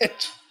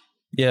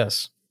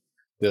 Yes.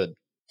 Good.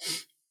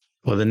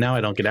 Well, then now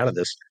I don't get out of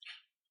this.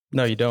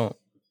 No, you don't.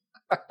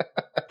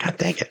 God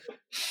dang it.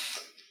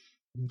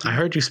 I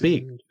heard you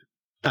speak.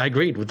 I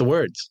agreed with the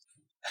words.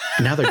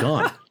 Now they're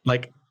gone.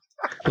 like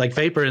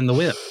vapor in the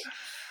wind.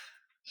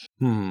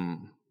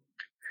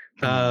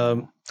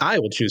 I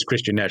will choose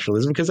Christian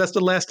nationalism because that's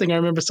the last thing I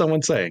remember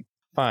someone saying.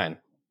 Fine.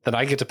 Then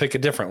I get to pick a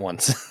different one.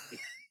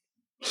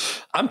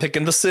 I'm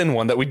picking the sin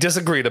one that we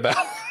disagreed about.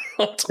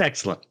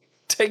 Excellent.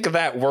 Take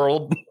that,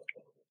 world.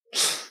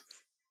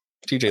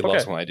 TJ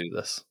loves when I do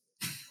this.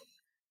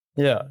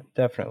 Yeah,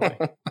 definitely.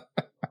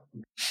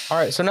 All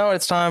right, so now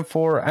it's time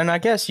for, and I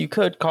guess you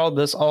could call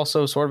this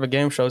also sort of a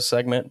game show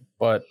segment,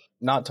 but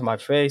not to my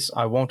face.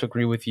 I won't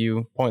agree with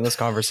you. Pointless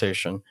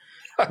conversation.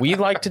 We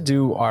like to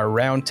do our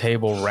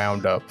roundtable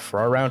roundup for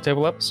our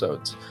roundtable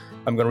episodes.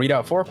 I'm going to read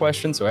out 4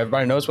 questions so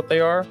everybody knows what they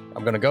are.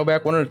 I'm going to go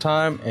back one at a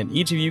time, and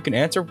each of you can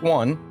answer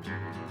one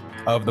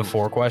of the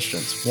 4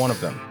 questions, one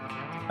of them.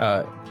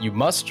 You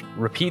must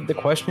repeat the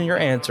question you're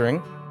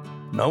answering.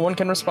 No one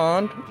can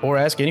respond or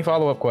ask any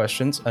follow-up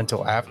questions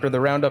until after the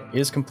roundup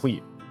is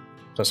complete.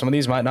 So some of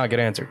these might not get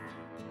answered.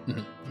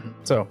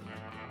 So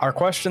our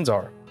questions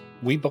are...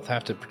 We both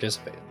have to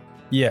participate.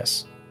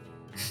 Yes.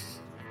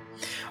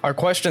 Our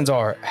questions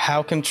are,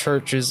 how can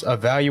churches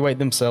evaluate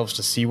themselves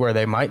to see where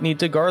they might need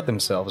to guard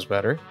themselves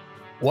better?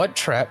 What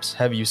traps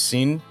have you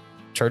seen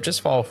churches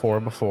fall for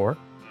before?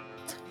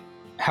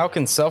 How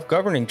can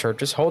self-governing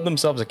churches hold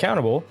themselves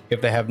accountable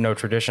if they have no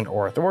tradition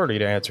or authority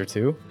to answer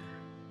to?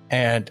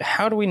 And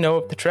how do we know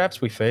if the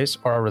traps we face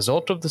are a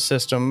result of the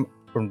system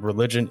or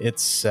religion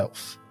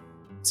itself?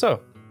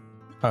 So,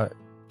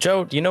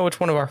 Joe, do you know which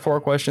one of our 4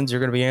 questions you're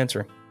going to be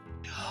answering?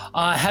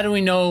 How do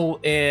we know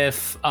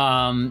if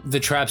the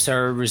traps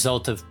are a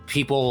result of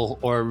people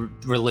or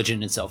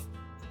religion itself?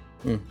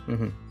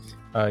 Mm-hmm.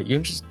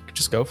 You can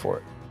just go for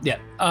it. Yeah.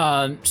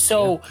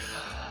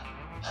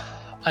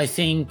 I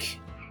think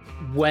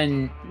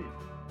when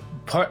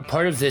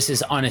part of this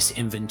is honest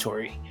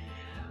inventory,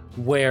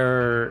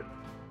 where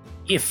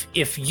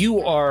if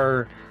you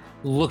are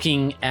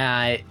looking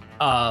at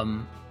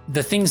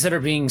the things that are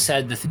being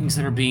said, the things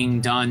that are being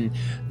done,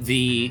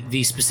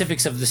 the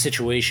specifics of the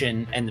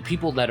situation and the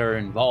people that are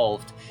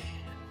involved,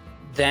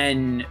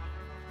 then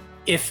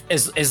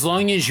as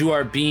long as you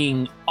are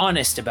being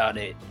honest about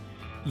it,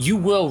 you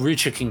will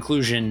reach a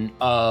conclusion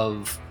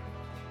of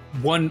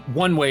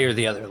one way or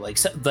the other.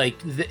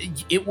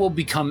 It will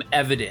become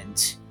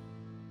evident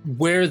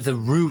where the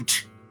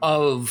root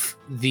of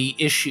the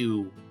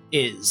issue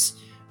is.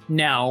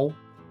 Now,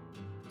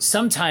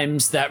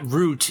 sometimes that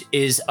root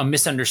is a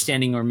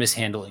misunderstanding or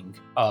mishandling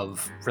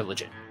of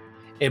religion.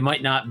 It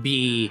might not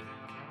be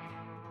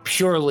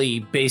purely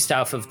based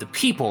off of the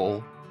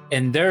people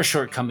and their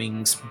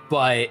shortcomings,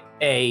 but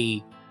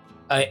a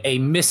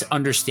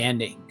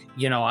misunderstanding.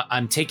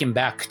 I'm taken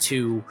back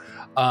to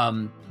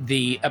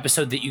the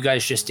episode that you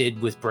guys just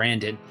did with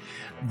Brandon,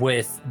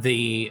 with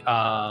the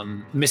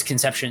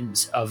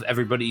misconceptions of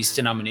everybody's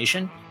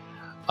denomination.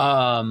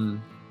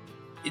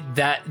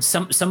 That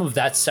some of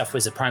that stuff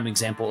was a prime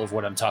example of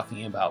what I'm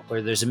talking about,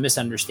 where there's a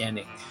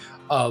misunderstanding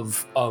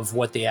of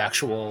what the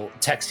actual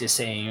text is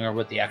saying or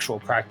what the actual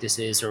practice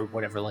is or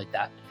whatever like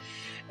that.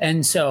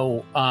 And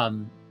so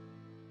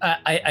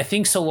I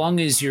think so long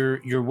as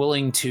you're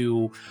willing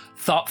to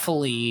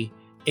thoughtfully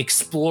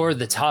explore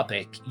the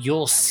topic,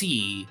 you'll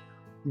see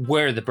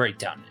where the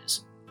breakdown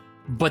is.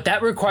 But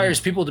that requires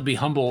people to be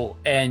humble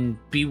and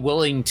be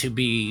willing to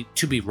be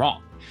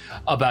wrong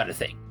about a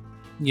thing.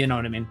 You know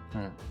what I mean?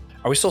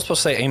 Are we still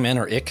supposed to say amen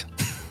or ick?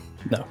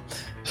 No.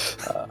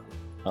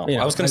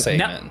 I was going to say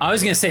amen. I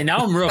was going to say, now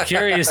I'm real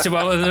curious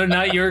about whether or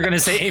not you were going to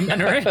say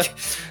amen or ick.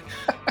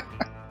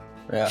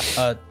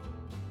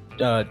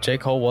 Yeah. J.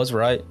 Cole was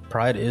right.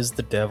 Pride is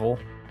the devil.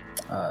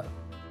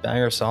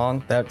 Banger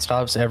song that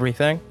stops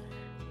everything,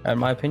 in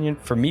my opinion.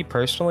 For me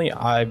personally,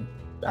 I'm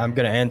going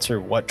to answer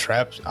what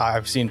traps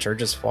I've seen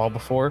churches fall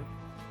before.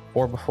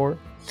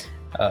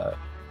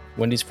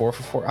 Wendy's 4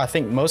 for 4. I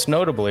think most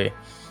notably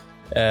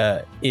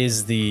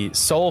is the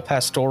sole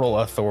pastoral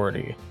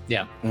authority.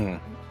 Yeah.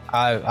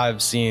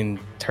 I've seen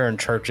turn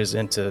churches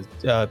into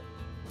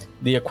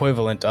the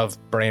equivalent of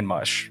brain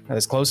mush,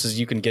 as close as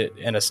you can get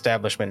an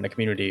establishment in a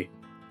community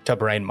to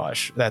brain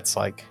mush. That's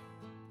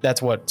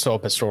what sole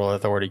pastoral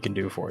authority can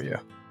do for you.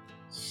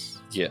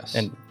 Yes.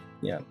 And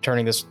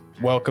turning this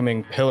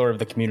welcoming pillar of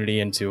the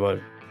community into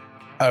a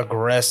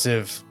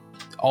aggressive,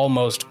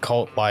 almost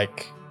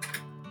cult-like,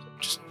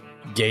 just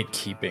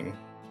gatekeeping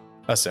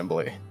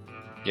assembly.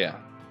 Yeah.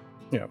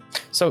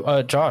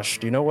 So, Josh,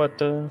 do you know what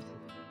do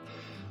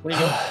you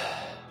got?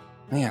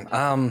 Man,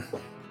 I'm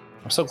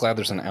so glad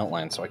there's an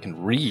outline so I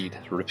can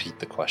repeat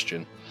the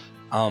question.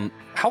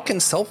 How can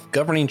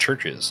self-governing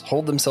churches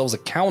hold themselves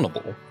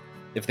accountable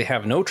if they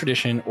have no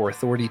tradition or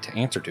authority to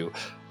answer to?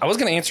 I was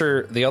going to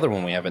answer the other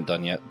one we haven't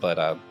done yet, but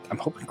I'm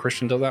hoping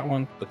Christian does that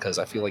one because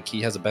I feel like he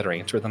has a better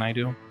answer than I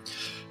do.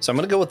 So I'm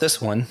going to go with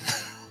this one.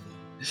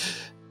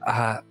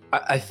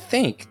 I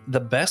think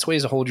the best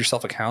ways to hold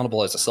yourself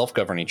accountable as a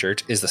self-governing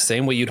church is the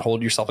same way you'd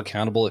hold yourself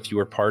accountable if you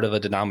were part of a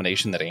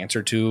denomination that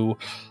answered to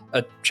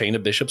a chain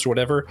of bishops or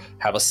whatever.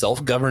 Have a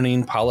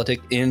self-governing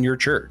politic in your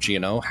church,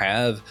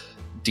 have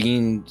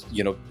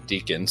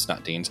deacons,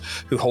 not deans,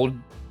 who hold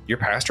your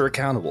pastor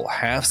accountable.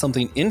 Have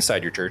something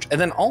inside your church. And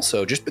then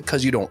also, just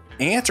because you don't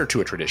answer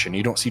to a tradition,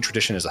 you don't see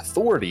tradition as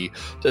authority,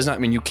 does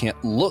not mean you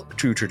can't look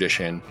to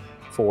tradition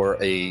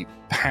for a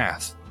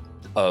path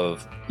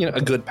of, a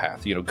good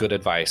path, good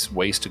advice,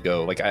 ways to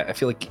go. Like, I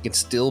feel like it can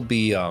still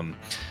be,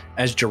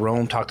 as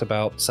Jerome talked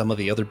about some of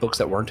the other books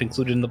that weren't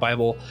included in the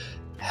Bible,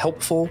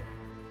 helpful,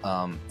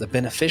 the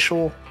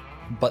beneficial,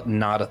 but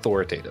not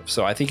authoritative.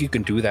 So I think you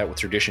can do that with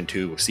tradition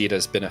too. See it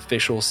as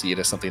beneficial, see it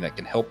as something that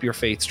can help your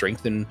faith,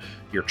 strengthen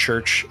your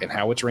church and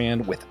how it's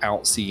ran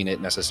without seeing it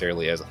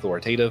necessarily as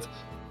authoritative.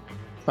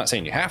 I'm not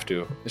saying you have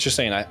to. It's just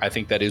saying I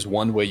think that is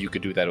one way you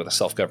could do that with a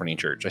self-governing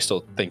church. I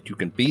still think you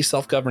can be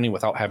self-governing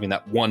without having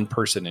that one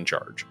person in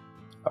charge.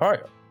 All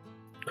right.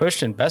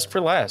 Christian, best for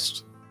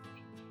last.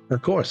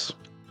 Of course.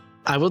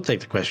 I will take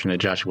the question that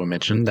Joshua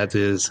mentioned. That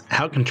is,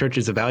 how can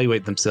churches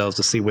evaluate themselves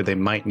to see where they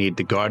might need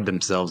to guard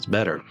themselves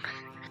better?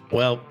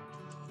 Well,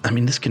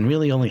 this can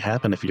really only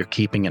happen if you're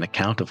keeping an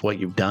account of what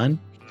you've done.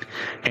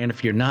 And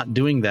if you're not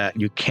doing that,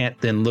 you can't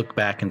then look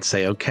back and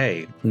say,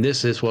 okay,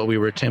 this is what we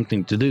were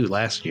attempting to do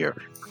last year.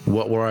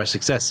 What were our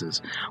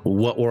successes?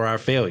 What were our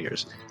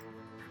failures?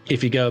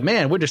 If you go,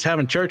 man, we're just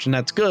having church and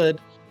that's good,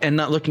 and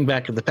not looking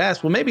back at the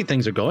past, well, maybe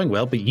things are going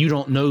well, but you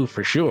don't know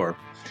for sure.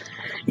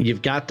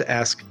 You've got to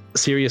ask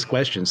serious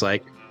questions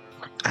like,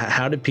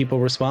 how did people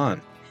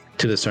respond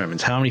to the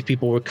sermons? How many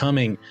people were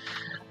coming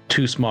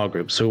two small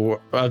groups who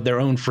were of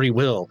their own free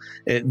will.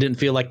 It didn't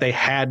feel like they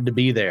had to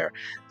be there.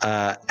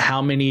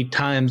 How many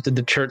times did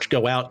the church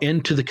go out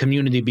into the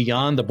community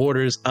beyond the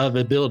borders of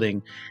a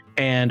building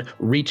and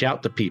reach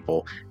out to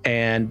people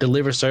and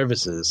deliver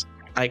services?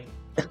 Like,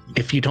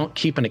 if you don't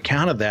keep an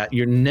account of that,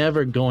 you're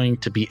never going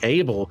to be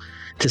able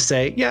to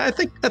say, yeah, I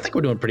think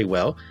we're doing pretty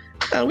well.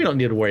 We don't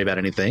need to worry about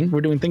anything.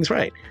 We're doing things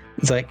right.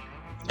 It's like,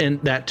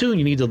 and that too,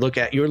 you need to look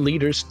at your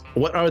leaders.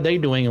 What are they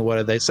doing and what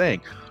are they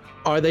saying?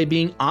 Are they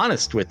being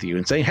honest with you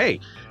and saying, hey,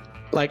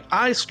 like,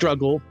 I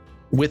struggle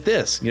with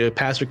this?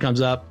 Pastor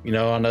comes up,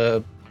 on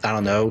a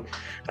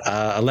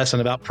lesson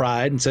about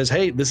pride and says,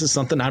 hey, this is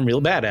something I'm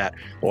real bad at,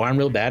 or I'm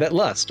real bad at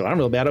lust, or I'm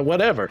real bad at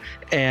whatever.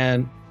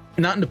 And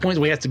not in the points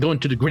where we have to go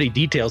into the gritty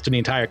details to the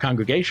entire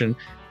congregation,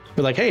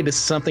 but like, hey, this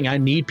is something I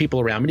need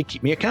people around me to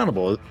keep me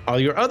accountable. Are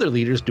your other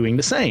leaders doing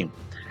the same?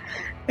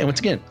 And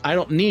once again, I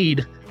don't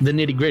need the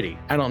nitty gritty.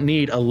 I don't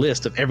need a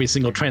list of every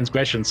single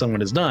transgression someone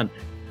has done.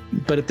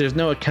 But if there's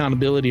no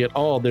accountability at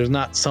all, there's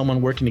not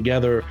someone working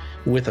together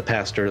with a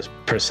pastor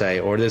per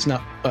se, or there's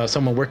not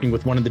someone working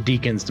with one of the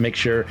deacons to make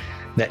sure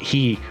that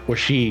he or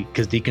she,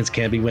 because deacons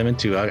can be women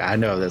too. I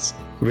know that's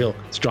real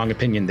strong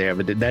opinion there,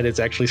 but that is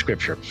actually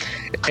scripture.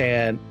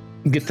 And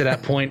get to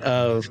that point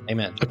of,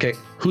 amen. Okay,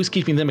 who's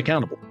keeping them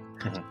accountable?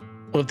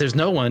 Mm-hmm. Well, if there's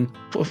no one,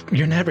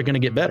 you're never going to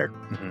get better.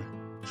 Mm-hmm.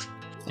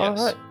 Yes. All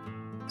right.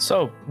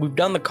 So we've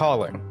done the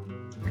calling.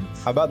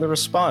 How about the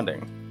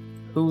responding?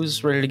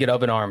 Who's ready to get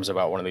up in arms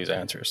about one of these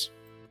answers?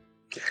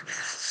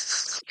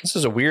 This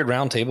is a weird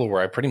round table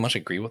where I pretty much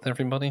agree with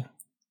everybody.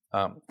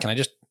 Can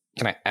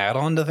I add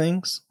on to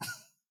things?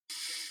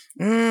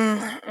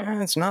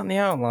 It's not in the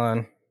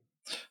outline.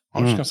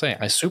 I'm just going to say,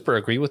 I super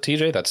agree with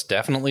TJ. That's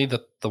definitely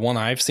the one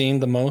I've seen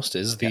the most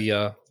is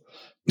the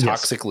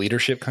toxic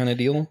leadership kind of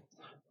deal.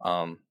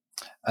 And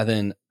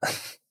then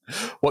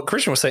what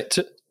Christian was saying,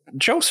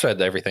 Joe said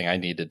everything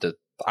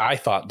I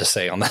thought to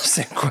say on that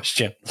same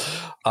question.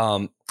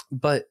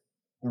 But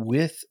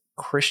with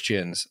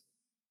Christians,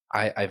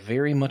 I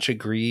very much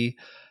agree.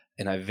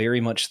 And I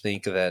very much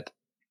think that,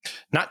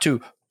 not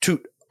to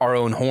toot our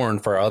own horn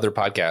for our other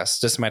podcast,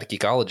 Systematic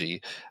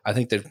Ecology, I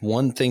think that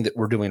one thing that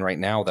we're doing right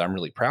now that I'm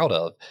really proud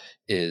of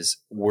is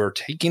we're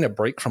taking a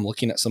break from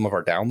looking at some of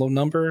our download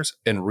numbers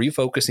and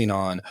refocusing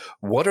on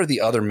what are the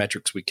other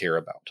metrics we care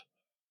about.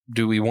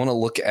 Do we want to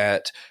look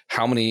at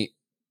how many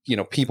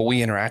people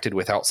we interacted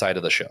with outside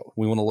of the show?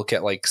 We want to look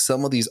at like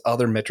some of these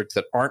other metrics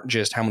that aren't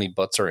just how many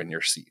butts are in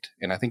your seat.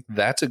 And I think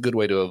that's a good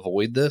way to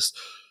avoid this.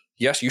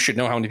 Yes, you should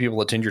know how many people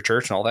attend your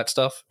church and all that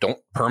stuff. Don't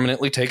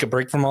permanently take a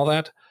break from all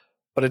that.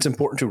 But it's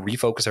important to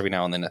refocus every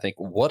now and then. I think,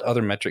 what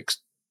other metrics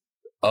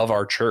of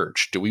our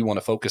church do we want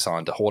to focus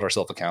on to hold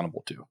ourselves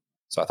accountable to?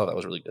 So I thought that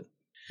was really good.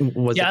 I'm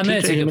going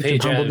to take a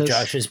page out of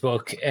Josh's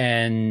book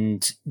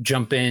and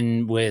jump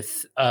in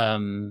with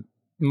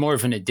more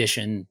of an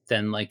addition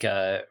than like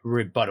a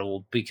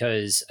rebuttal,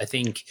 because I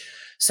think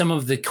some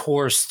of the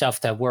core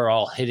stuff that we're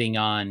all hitting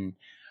on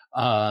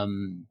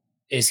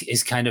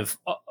is kind of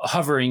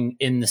hovering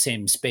in the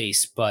same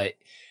space, but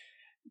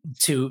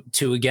to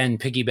again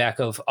piggyback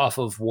off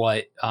of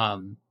what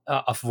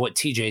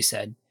TJ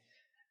said,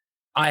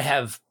 I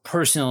have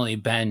personally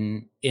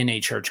been in a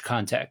church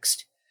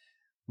context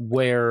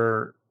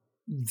where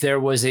there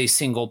was a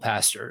single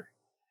pastor,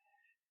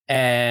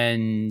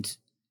 and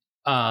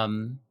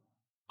I'm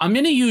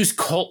going to use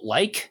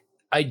cult-like.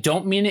 I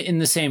don't mean it in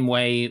the same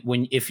way.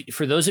 If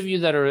for those of you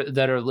that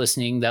are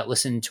listening that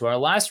listened to our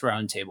last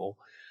roundtable,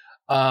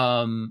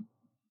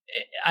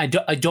 I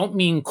don't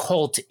mean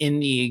cult in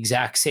the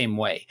exact same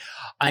way.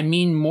 I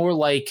mean more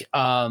like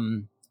a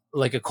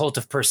cult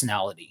of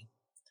personality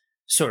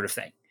sort of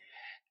thing.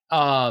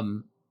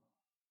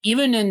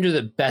 Even under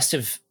the best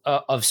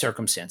of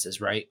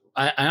circumstances, right?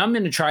 I'm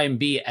going to try and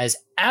be as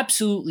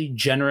absolutely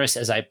generous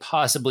as I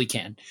possibly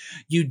can.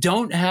 You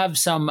don't have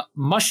some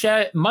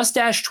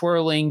mustache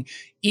twirling,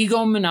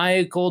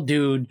 egomaniacal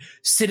dude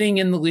sitting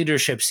in the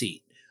leadership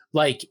seat.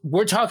 Like,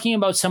 we're talking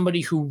about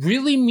somebody who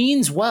really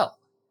means well.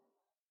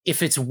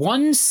 If it's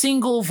one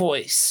single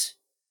voice,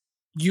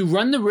 you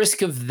run the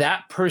risk of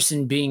that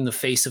person being the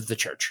face of the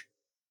church.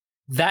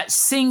 That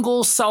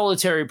single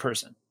solitary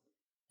person.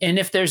 And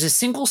if there's a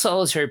single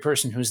solitary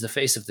person who's the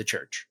face of the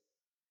church,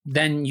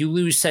 then you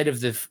lose sight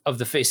of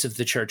the face of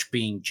the church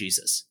being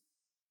Jesus.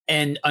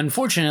 And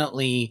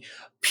unfortunately,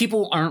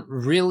 people aren't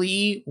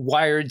really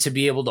wired to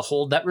be able to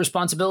hold that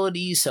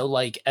responsibility. So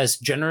like, as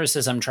generous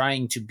as I'm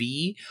trying to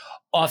be,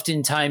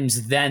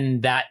 oftentimes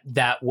then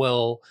that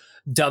will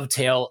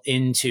dovetail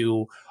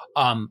into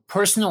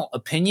personal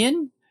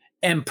opinion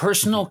and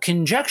personal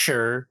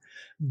conjecture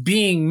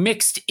being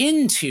mixed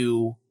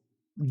into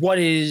what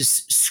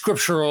is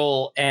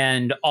scriptural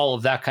and all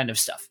of that kind of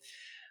stuff.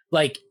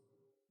 Like,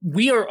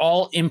 we are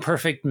all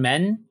imperfect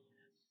men.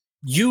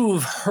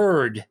 You've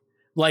heard,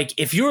 like,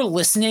 if you're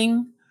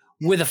listening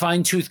with a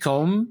fine-tooth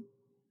comb,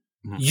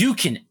 you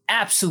can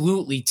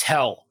absolutely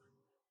tell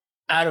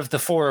out of the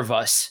four of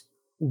us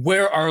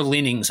where our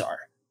leanings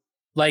are.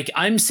 Like,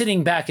 I'm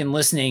sitting back and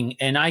listening,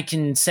 and I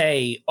can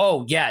say,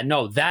 oh, yeah,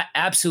 no, that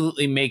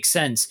absolutely makes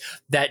sense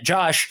that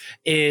Josh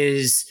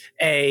is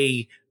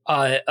a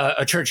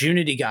church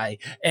unity guy.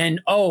 And,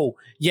 oh,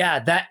 yeah,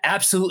 that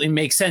absolutely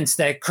makes sense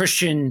that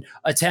Christian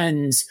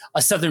attends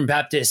a Southern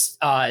Baptist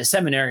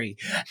seminary.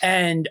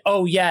 And,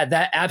 oh, yeah,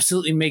 that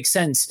absolutely makes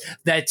sense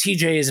that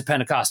TJ is a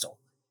Pentecostal.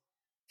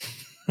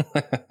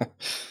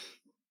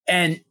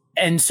 and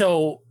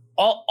so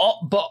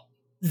but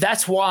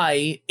that's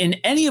why in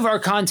any of our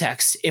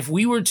contexts, if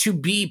we were to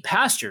be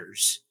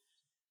pastors,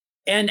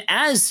 and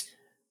as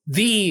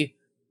the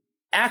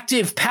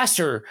active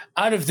pastor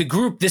out of the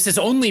group, this has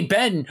only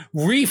been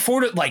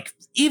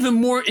even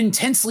more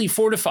intensely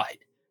fortified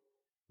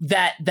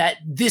that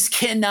this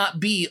cannot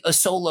be a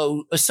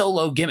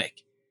solo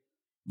gimmick.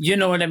 You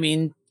know what I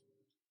mean?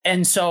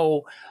 And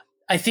so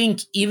I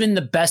think even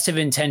the best of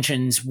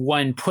intentions,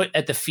 when put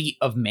at the feet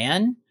of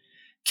man,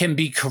 can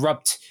be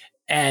corrupt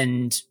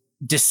and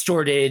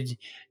distorted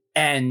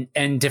and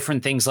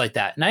different things like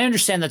that. And I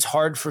understand that's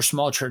hard for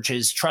small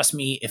churches. Trust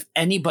me, if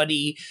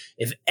anybody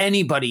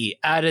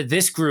out of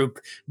this group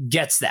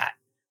gets that,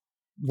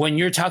 when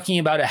you're talking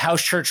about a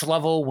house church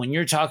level, when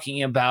you're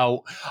talking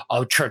about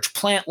a church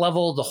plant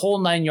level, the whole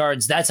 9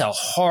 yards, that's a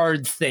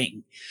hard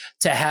thing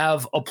to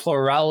have a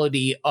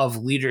plurality of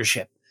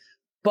leadership.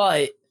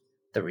 But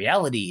the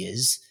reality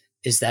is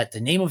that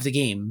the name of the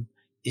game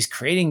is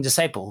creating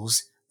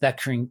disciples that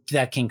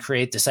can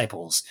create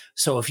disciples.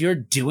 So if you're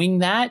doing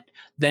that,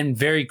 then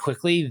very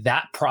quickly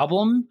that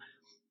problem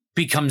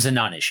becomes a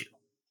non-issue.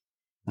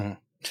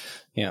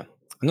 Yeah.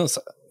 I know it's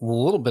a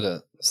little bit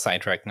of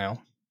sidetrack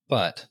now,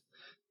 but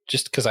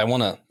just because I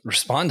want to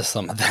respond to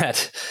some of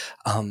that.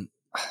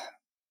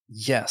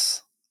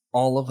 Yes,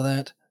 all of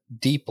that,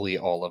 deeply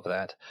all of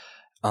that.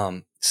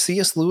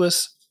 C.S.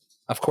 Lewis,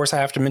 of course, I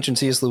have to mention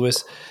C.S.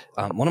 Lewis.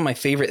 One of my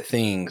favorite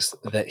things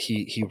that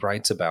he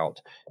writes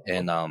about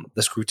in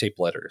the Screwtape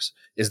Letters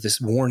is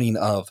this warning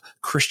of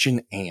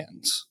Christian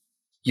ands.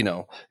 You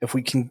know, if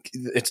we can,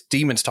 it's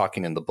demons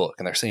talking in the book,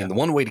 and they're saying the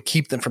one way to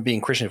keep them from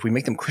being Christian, if we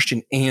make them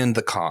Christian and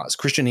the cause,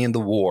 Christian and the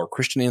war,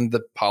 Christian and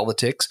the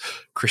politics,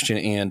 Christian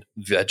and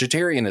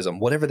vegetarianism,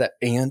 whatever that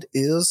and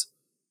is,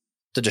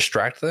 to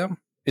distract them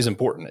is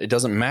important. It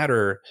doesn't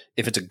matter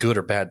if it's a good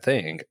or bad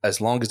thing, as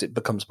long as it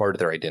becomes part of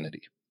their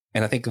identity.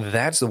 And I think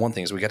that's the one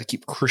thing, is we got to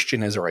keep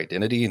Christian as our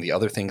identity, and the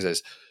other things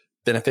as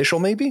beneficial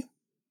maybe,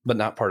 but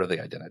not part of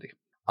the identity.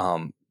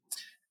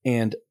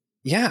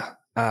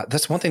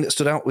 That's one thing that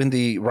stood out in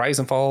the Rise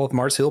and Fall of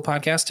Mars Hill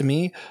podcast to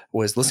me,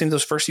 was listening to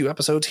those first few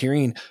episodes,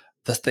 hearing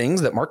the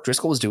things that Mark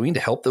Driscoll was doing to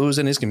help those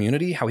in his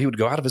community, how he would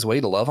go out of his way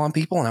to love on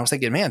people. And I was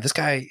thinking, man, this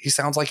guy, he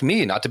sounds like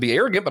me, not to be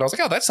arrogant, but I was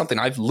like, oh, that's something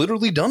I've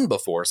literally done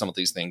before, some of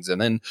these things. And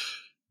then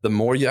the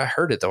more I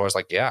heard it, though, I was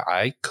like, yeah,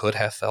 I could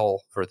have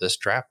fell for this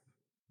trap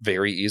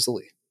very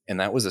easily. And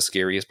that was the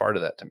scariest part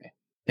of that to me.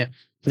 Yeah.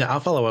 Now, I'll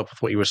follow up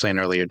with what you were saying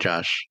earlier,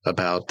 Josh,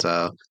 about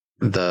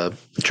the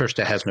church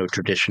that has no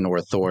tradition or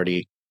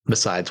authority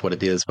besides what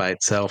it is by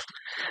itself.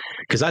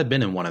 Because I've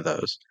been in one of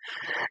those.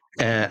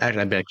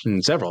 Actually, I've been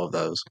in several of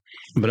those.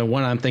 But in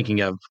one I'm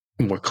thinking of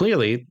more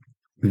clearly,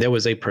 there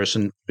was a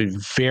person, a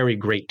very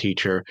great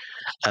teacher,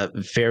 a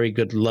very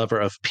good lover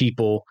of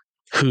people,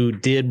 who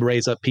did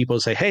raise up people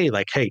and say, hey,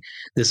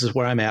 this is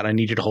where I'm at. I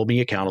need you to hold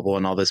me accountable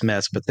and all this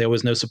mess. But there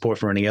was no support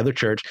for any other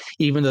church,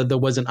 even though there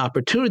was an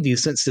opportunity,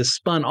 since this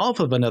spun off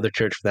of another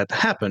church, for that to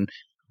happen.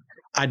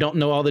 I don't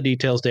know all the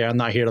details there. I'm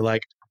not here to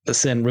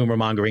send rumor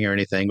mongering or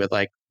anything, but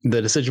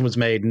the decision was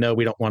made. No,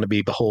 we don't want to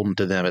be beholden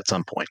to them at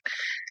some point.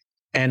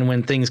 And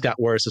when things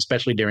got worse,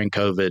 especially during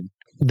COVID,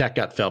 that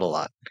got felt a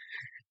lot.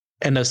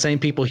 And those same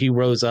people he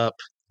rose up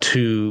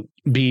to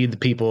be the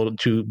people,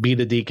 to be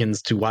the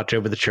deacons, to watch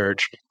over the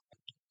church,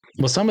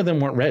 well, some of them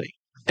weren't ready.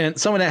 And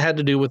some of that had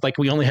to do with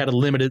we only had a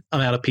limited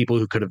amount of people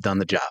who could have done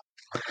the job.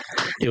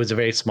 It was a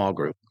very small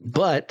group.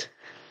 But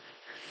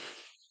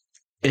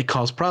it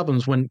caused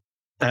problems when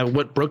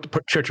what broke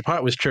the church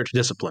apart was church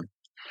discipline.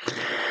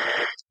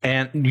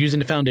 And using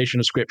the foundation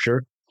of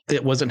Scripture,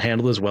 it wasn't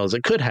handled as well as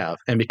it could have.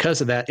 And because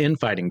of that,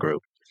 infighting grew.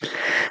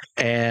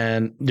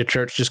 And the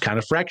church just kind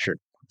of fractured.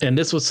 And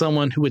this was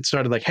someone who had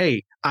started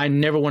hey, I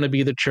never want to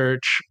be the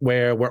church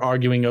where we're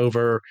arguing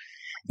over,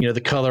 the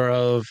color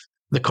of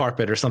the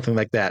carpet or something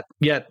like that.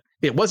 Yet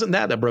it wasn't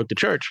that broke the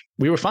church.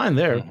 We were fine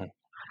there. Mm-hmm.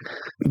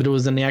 But it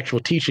was in the actual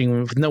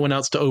teaching, with no one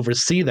else to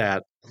oversee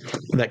that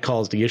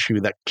caused the issue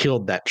that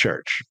killed that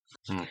church.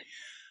 Mm.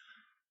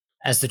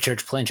 As the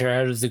church planter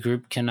out of the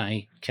group, can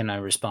I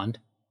respond?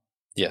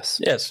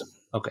 Yes.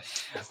 Okay.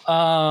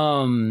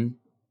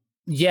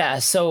 Yeah.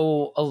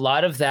 So a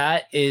lot of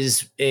that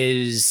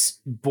is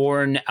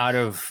born out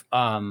of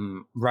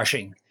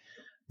rushing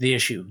the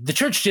issue. The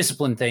church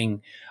discipline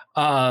thing,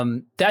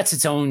 that's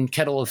its own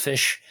kettle of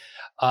fish.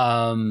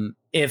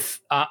 if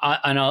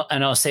and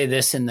I'll say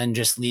this and then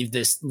just leave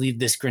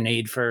this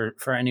grenade for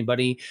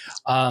anybody.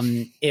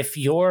 If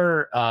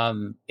your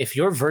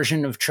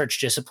version of church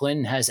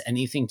discipline has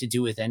anything to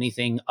do with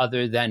anything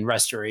other than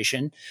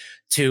restoration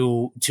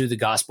to the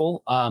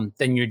gospel,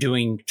 then you're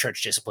doing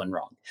church discipline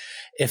wrong.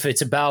 If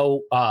it's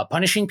about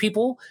punishing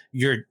people,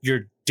 you're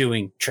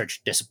doing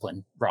church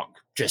discipline wrong.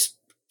 Just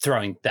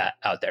throwing that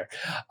out there.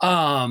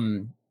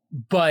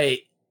 But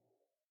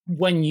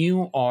when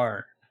you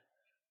are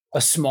a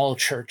small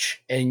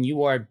church and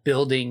you are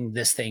building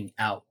this thing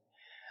out,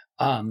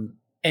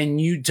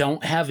 and you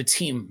don't have a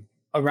team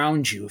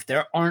around you, if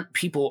there aren't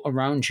people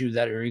around you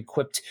that are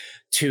equipped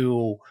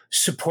to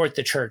support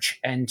the church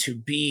and to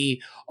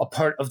be a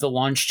part of the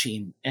launch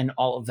team and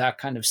all of that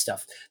kind of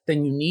stuff,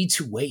 then you need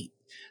to wait.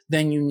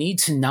 Then you need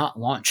to not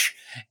launch.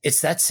 It's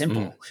that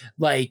simple.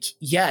 Like,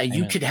 yeah,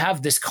 you could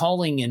have this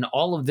calling and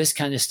all of this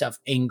kind of stuff,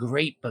 and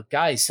great, but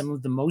guys, some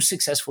of the most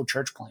successful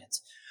church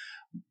plants,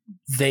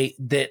 they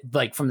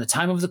like from the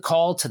time of the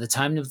call to the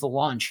time of the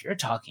launch, you're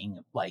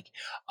talking like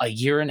a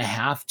year and a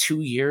half,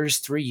 2 years,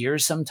 3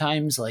 years,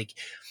 sometimes, like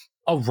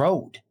a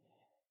road.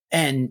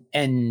 And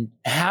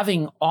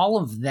having all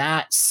of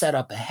that set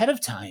up ahead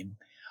of time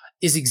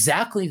is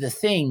exactly the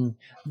thing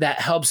that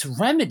helps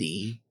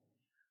remedy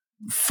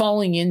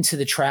falling into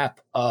the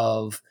trap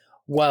of,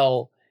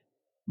 well,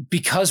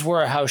 because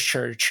we're a house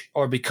church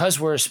or because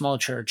we're a small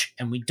church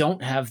and we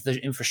don't have the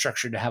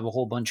infrastructure to have a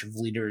whole bunch of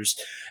leaders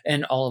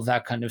and all of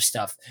that kind of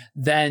stuff,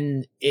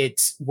 then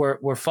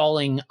we're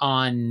falling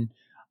on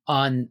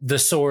the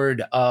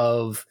sword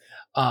of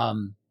a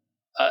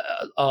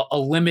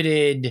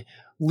limited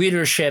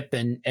leadership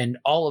and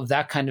all of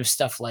that kind of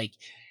stuff. Like,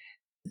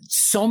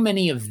 so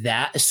much of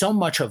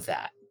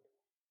that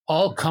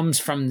all comes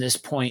from this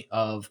point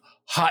of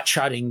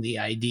hot-shotting the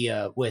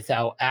idea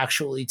without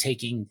actually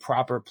taking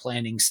proper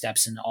planning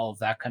steps and all of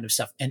that kind of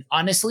stuff. And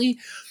honestly,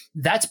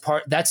 that's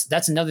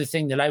another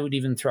thing that I would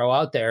even throw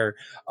out there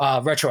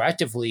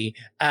retroactively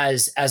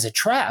as a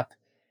trap,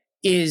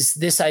 is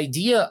this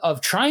idea of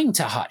trying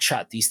to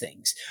hotshot these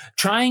things,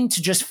 trying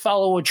to just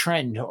follow a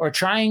trend, or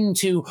trying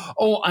to,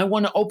 I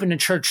want to open a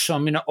church, so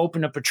I'm going to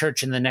open up a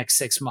church in the next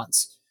 6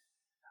 months.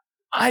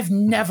 I've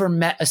never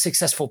met a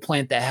successful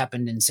plant that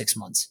happened in 6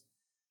 months.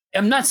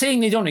 I'm not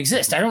saying they don't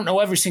exist. I don't know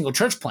every single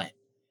church plant,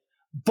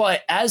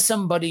 but as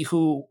somebody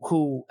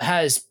who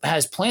has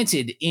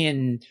planted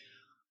in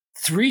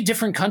 3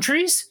 different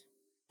countries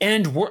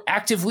and we're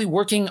actively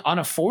working on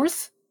a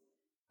 4th,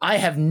 I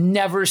have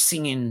never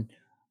seen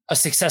a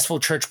successful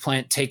church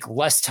plant take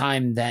less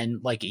time than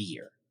like a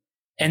year.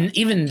 And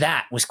even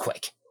that was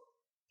quick.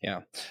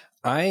 Yeah.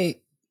 I'm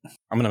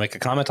going to make a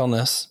comment on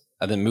this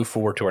and then move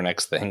forward to our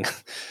next thing.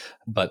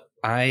 But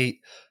a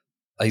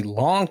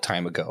long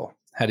time ago,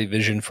 had a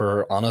vision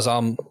for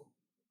Anazal,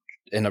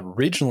 and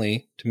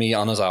originally, to me,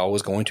 Anazal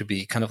was going to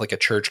be kind of like a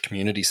church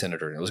community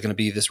center. It was going to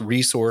be this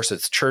resource.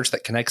 It's a church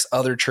that connects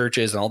other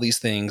churches and all these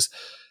things.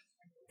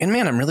 And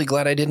man, I'm really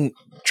glad I didn't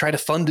try to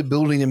fund a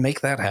building and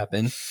make that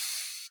happen.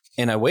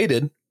 And I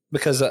waited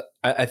because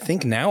I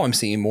think now I'm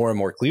seeing more and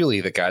more clearly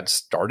that God's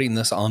starting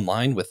this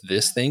online with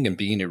this thing and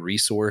being a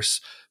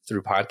resource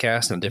through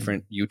podcasts and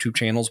different YouTube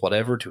channels,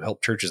 whatever, to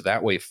help churches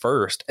that way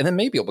first. And then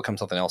maybe it'll become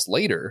something else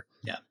later.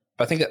 Yeah.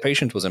 I think that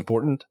patience was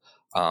important.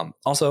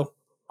 Also,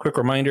 quick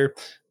reminder,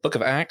 Book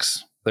of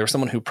Acts, there was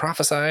someone who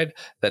prophesied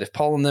that if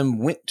Paul and them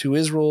went to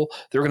Israel,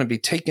 they were going to be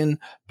taken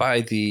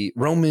by the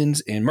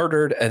Romans and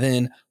murdered. And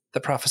then the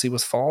prophecy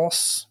was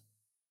false.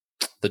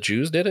 The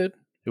Jews did it.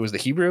 It was the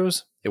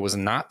Hebrews. It was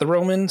not the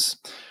Romans.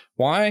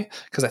 Why?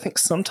 Because I think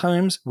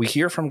sometimes we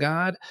hear from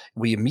God,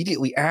 we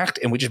immediately act,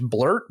 and we just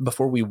blurt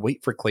before we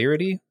wait for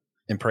clarity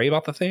and pray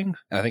about the thing.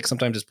 And I think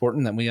sometimes it's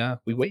important that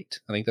we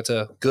wait. I think that's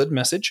a good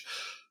message.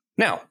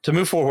 Now, to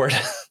move forward,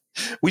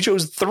 we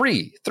chose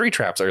three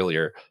traps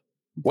earlier,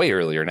 way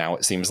earlier now,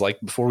 it seems like,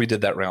 before we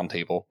did that round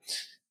table.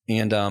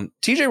 And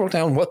TJ wrote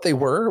down what they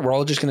were. We're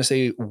all just going to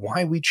say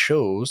why we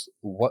chose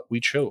what we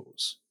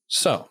chose.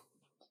 So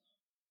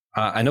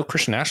I know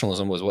Christian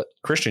nationalism was what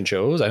Christian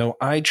chose. I know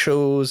I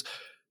chose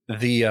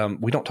we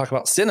don't talk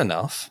about sin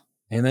enough.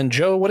 And then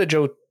Joe, what did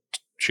Joe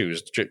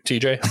choose?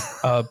 TJ?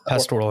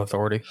 Pastoral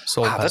authority.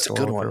 That's a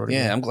good one. Authority.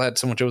 Yeah, I'm glad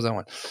someone chose that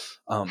one.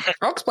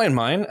 I'll explain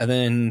mine and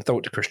then throw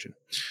it to Christian.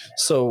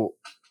 So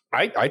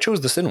I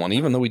chose the sin one,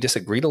 even though we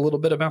disagreed a little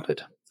bit about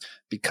it,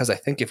 because I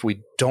think if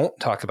we don't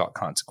talk about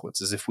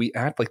consequences, if we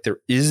act like there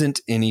isn't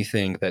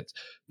anything that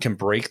can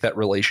break that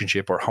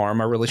relationship or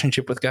harm our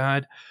relationship with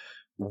God,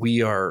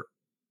 we are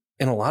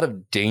in a lot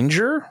of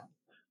danger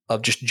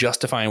of just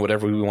justifying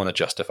whatever we want to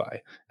justify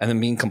and then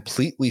being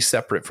completely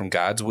separate from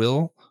God's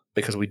will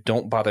because we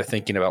don't bother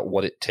thinking about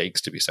what it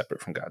takes to be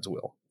separate from God's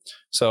will.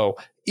 So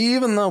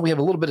even though we have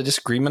a little bit of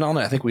disagreement on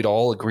it, I think we'd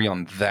all agree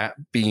on that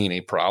being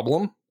a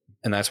problem.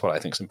 And that's what I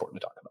think is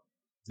important to talk about.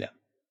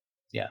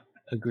 Yeah.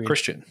 Agreed.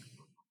 Christian.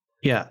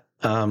 Yeah.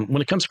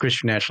 When it comes to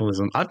Christian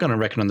nationalism, I've gone on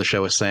record on the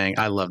show as saying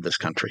I love this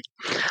country.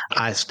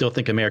 I still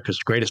think America's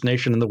the greatest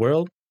nation in the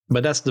world,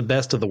 but that's the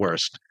best of the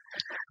worst.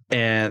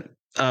 And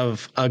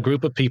of a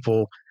group of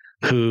people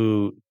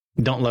who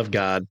don't love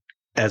God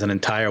as an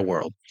entire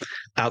world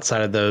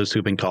outside of those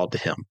who've been called to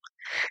him.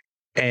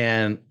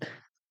 And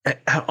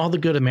all the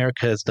good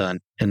America has done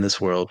in this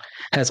world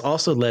has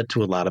also led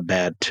to a lot of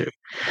bad too.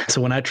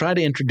 So when I try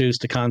to introduce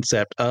the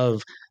concept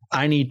of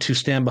I need to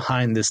stand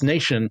behind this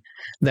nation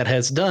that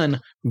has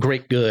done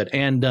great good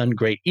and done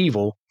great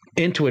evil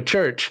into a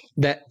church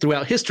that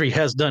throughout history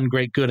has done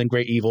great good and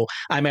great evil,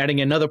 I'm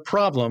adding another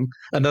problem,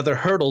 another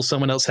hurdle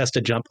someone else has to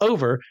jump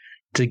over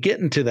to get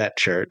into that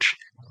church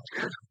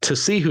to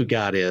see who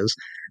God is,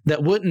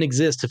 that wouldn't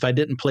exist if I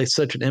didn't place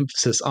such an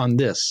emphasis on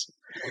this.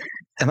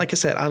 And like I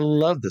said, I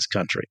love this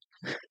country,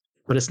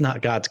 but it's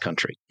not God's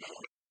country.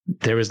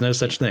 There is no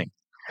such thing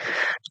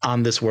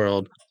on this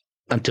world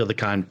until the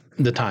time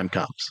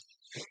comes.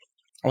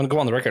 I want to go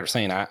on the record of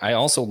saying I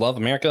also love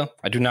America.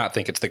 I do not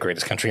think it's the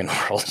greatest country in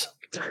the world.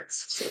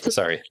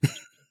 Sorry.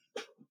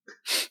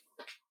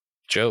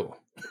 Joe.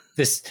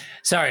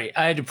 Sorry,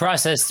 I had to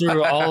process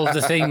through all of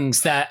the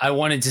things that I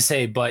wanted to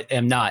say, but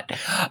am not.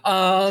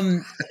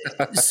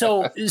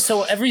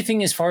 So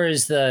everything as far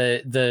as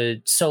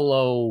the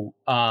solo,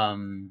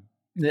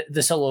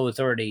 the solo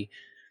authority,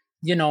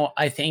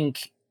 I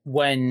think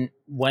when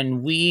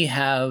we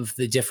have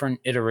the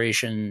different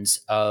iterations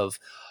of,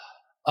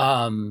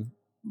 I'm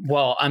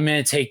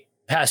going to take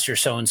Pastor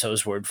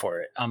so-and-so's word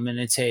for it. I'm going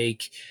to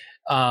take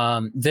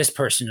this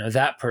person or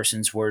that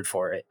person's word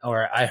for it,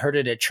 or I heard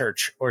it at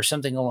church or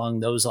something along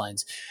those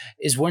lines,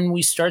 is when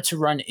we start to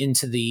run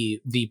into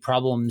the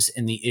problems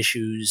and the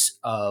issues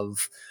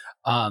of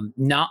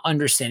not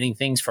understanding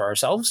things for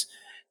ourselves.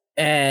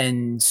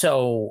 And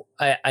so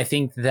I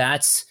think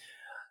that's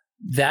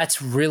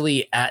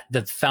really at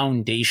the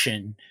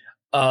foundation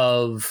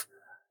of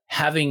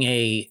having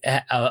a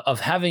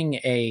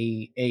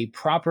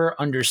proper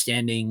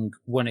understanding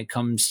when it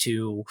comes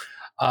to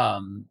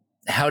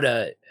how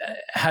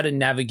to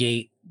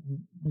navigate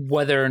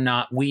whether or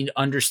not we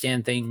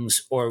understand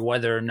things or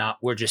whether or not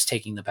we're just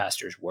taking the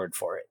pastor's word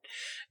for it.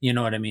 You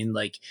know what I mean?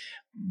 Like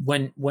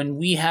when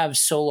we have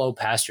solo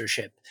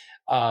pastorship,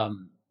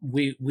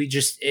 we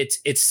just,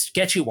 it's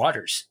sketchy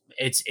waters.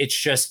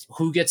 It's just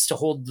who gets to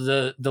hold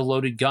the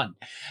loaded gun.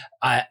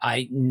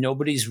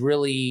 Nobody's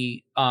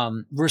really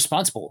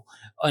responsible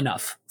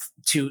enough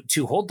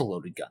to hold the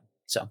loaded gun.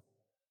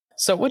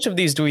 So which of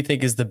these do we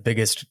think is the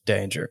biggest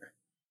danger?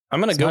 I'm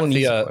going to go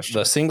with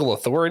the single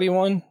authority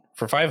one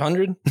for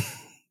 500.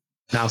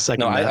 Now,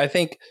 second. No, I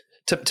think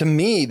to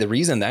me, the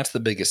reason that's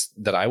the biggest,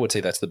 that I would say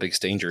that's the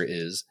biggest danger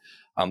is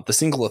the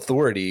single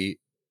authority.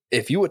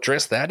 If you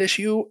address that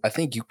issue, I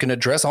think you can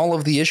address all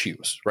of the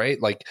issues,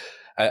 right? Like,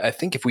 I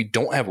think if we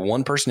don't have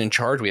one person in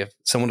charge, we have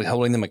someone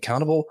holding them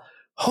accountable.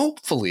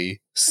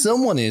 Hopefully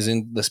someone is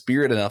in the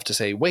spirit enough to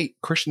say, wait,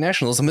 Christian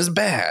nationalism is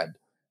bad,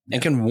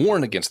 and can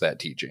warn against that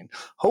teaching.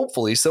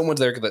 Hopefully someone's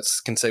there that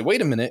can say,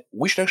 wait a minute,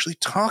 we should actually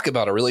talk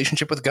about a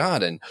relationship with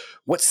God and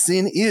what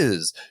sin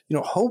is.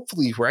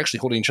 Hopefully if we're actually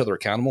holding each other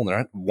accountable and there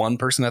aren't one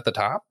person at the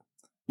top,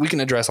 we can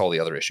address all the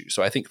other issues.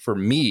 So I think for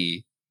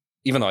me,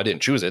 even though I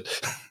didn't choose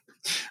it,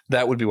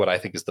 that would be what I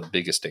think is the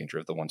biggest danger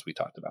of the ones we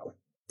talked about.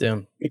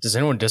 Damn. Does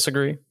anyone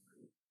disagree?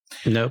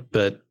 No,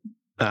 but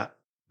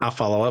I'll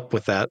follow up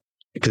with that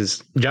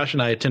because Josh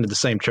and I attended the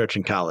same church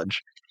in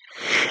college.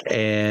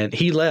 And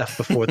he left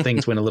before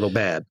things went a little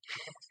bad.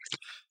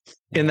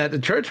 In that the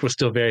church was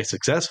still very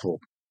successful.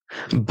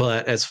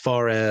 But as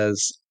far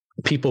as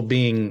people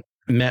being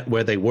met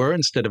where they were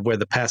instead of where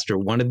the pastor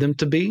wanted them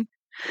to be,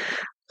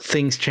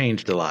 things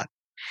changed a lot.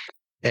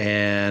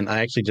 And I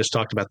actually just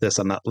talked about this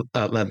on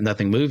Let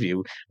Nothing Move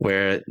You,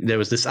 where there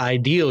was this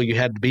ideal you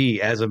had to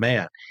be as a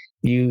man.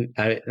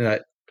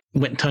 I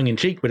went tongue in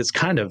cheek, but it's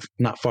kind of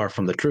not far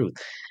from the truth.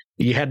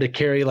 You had to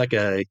carry like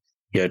a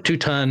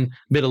 2-ton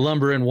bit of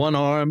lumber in one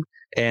arm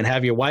and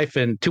have your wife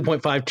and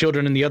 2.5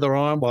 children in the other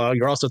arm while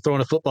you're also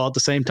throwing a football at the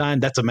same time.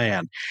 That's a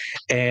man.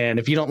 And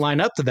if you don't line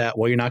up to that,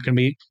 well, you're not going to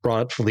be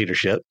brought up for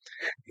leadership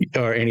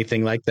or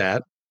anything like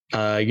that.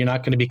 You're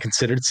not going to be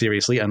considered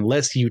seriously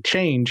unless you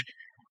change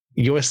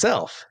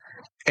yourself.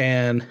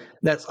 And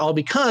that's all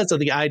because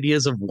of the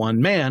ideas of one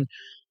man,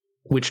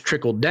 which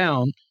trickled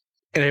down.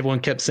 And everyone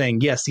kept saying,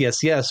 yes,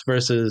 yes, yes,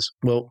 versus,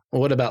 well,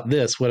 what about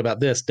this? What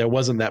about this? There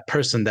wasn't that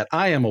person that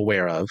I am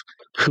aware of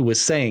who was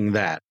saying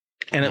that.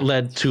 And it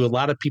led to a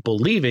lot of people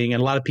leaving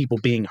and a lot of people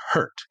being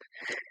hurt.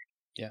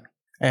 Yeah.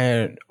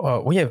 And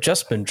we have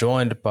just been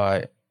joined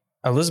by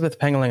Elizabeth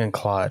Pengeling and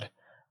Clyde,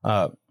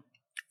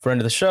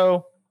 friend of the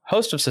show,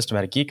 host of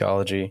Systematic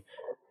Geekology.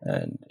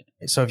 And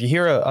so if you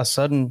hear a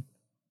sudden,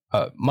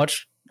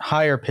 much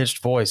higher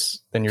pitched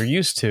voice than you're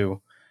used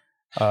to,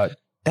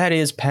 that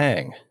is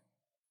Pang.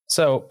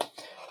 So,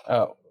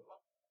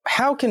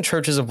 how can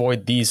churches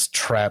avoid these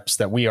traps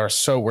that we are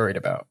so worried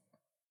about?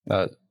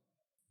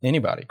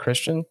 Anybody?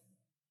 Christian?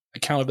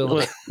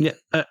 Accountability. Well,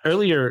 yeah.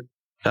 Earlier,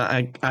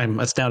 I'm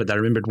astounded. I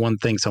remembered one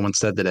thing someone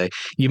said today.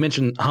 You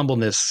mentioned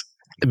humbleness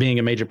being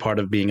a major part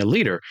of being a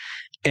leader.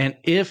 And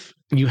if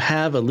you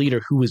have a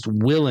leader who is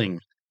willing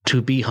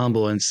to be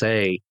humble and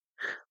say,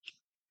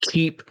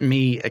 keep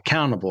me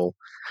accountable,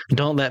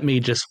 Don't let me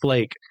just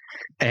flake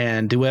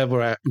and do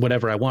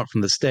whatever I want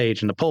from the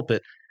stage and the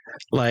pulpit.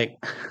 Like,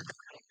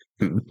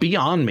 be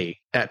on me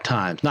at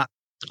times, not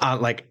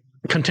like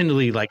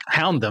continually like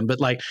hound them, but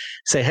like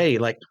say, hey,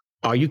 like,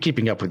 are you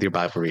keeping up with your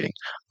Bible reading?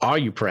 Are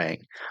you praying?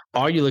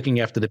 Are you looking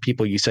after the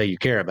people you say you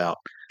care about?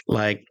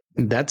 Like,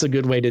 that's a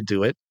good way to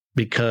do it,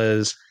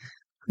 because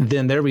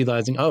then they're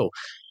realizing, oh,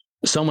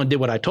 someone did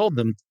what I told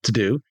them to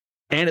do,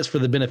 and it's for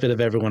the benefit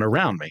of everyone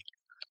around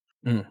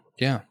me.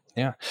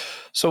 Yeah.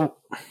 So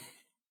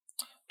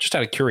just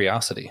out of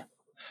curiosity,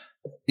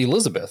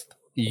 Elizabeth,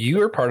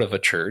 you are part of a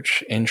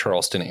church in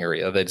Charleston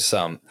area that's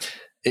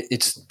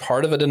it's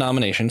part of a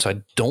denomination, so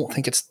I don't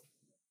think it's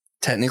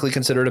technically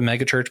considered a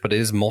mega church, but it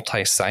is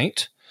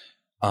multi-site.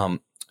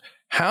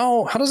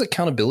 How does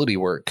accountability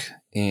work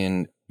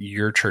in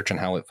your church and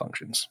how it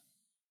functions?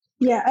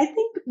 Yeah, I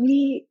think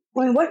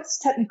what's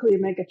technically a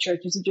mega church?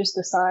 Is it just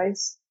the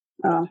size?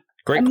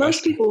 Great and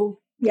question.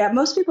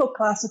 Most people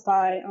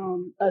classify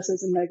us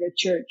as a mega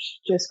church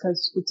just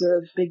because it's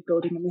a big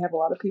building and we have a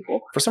lot of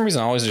people. For some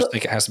reason, I always just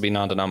think it has to be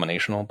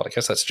non-denominational, but I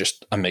guess that's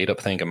just a made-up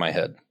thing in my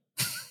head.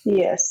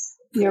 Yes,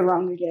 you're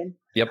wrong again.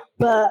 Yep.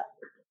 But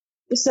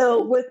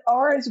so with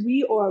ours,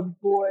 we are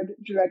board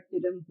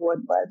directed and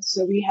board led.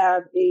 So we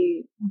have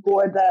a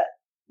board that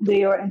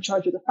they are in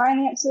charge of the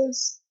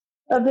finances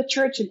of the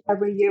church, and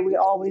every year we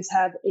always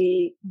have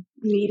a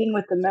meeting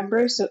with the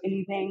members. So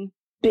anything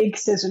big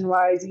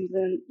decision-wise,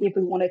 even if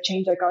we want to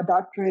change like our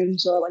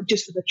doctrines or like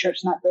just for the church,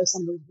 not the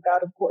Assembly of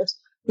God, of course,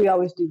 we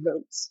always do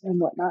votes and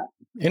whatnot.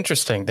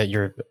 Interesting that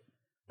you're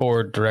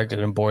board directed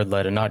and board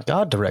led and not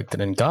God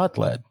directed and God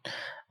led.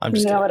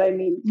 You know what I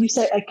mean? You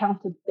say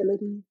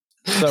accountability.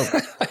 So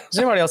does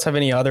anybody else have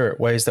any other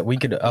ways that we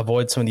could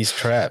avoid some of these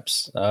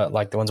traps,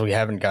 like the ones we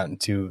haven't gotten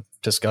to,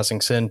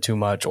 discussing sin too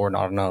much or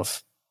not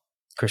enough?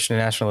 Christian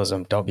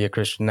nationalism. Don't be a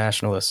Christian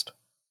nationalist.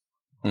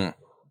 I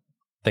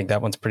think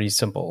that one's pretty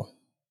simple.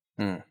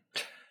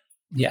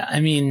 Yeah,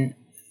 I mean,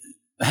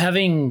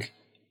 having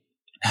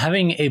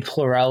a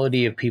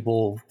plurality of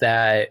people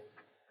that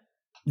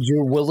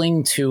you're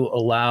willing to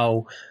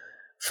allow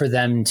for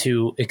them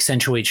to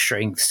accentuate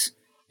strengths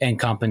and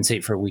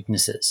compensate for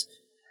weaknesses.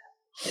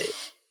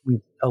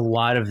 A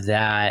lot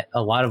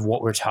of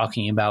what we're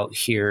talking about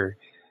here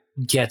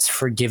gets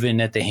forgiven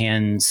at the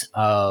hands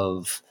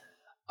of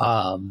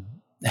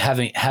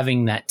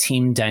having that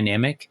team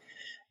dynamic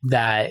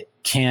that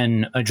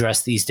can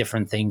address these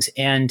different things,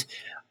 and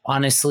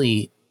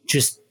honestly,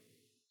 just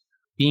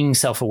being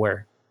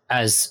self-aware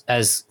as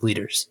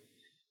leaders.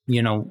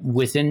 You know,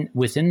 within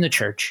the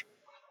church,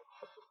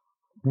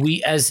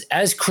 we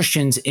as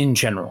Christians in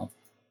general,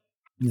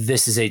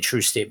 this is a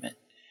true statement.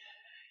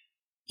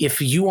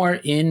 If you are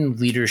in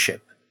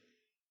leadership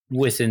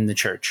within the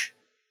church,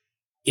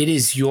 it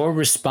is your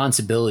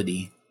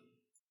responsibility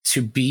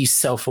to be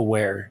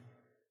self-aware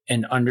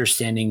and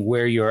understanding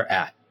where you're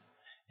at.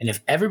 And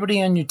if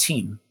everybody on your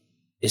team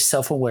is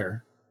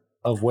self-aware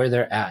of where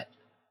they're at,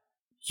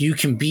 you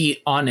can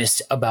be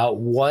honest about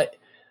what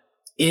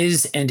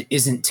is and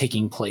isn't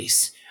taking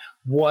place,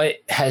 what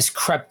has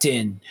crept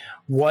in,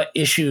 what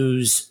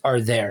issues are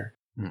there.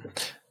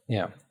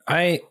 Yeah.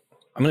 I'm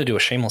going to do a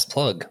shameless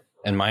plug,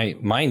 and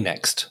my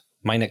next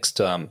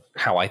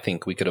how I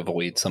think we could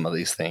avoid some of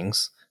these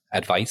things,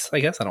 advice, I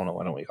guess. I don't know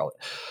what you call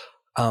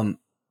it.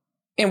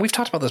 And we've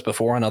talked about this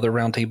before on other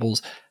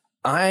roundtables.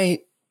 I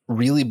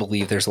really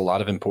believe there's a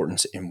lot of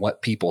importance in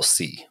what people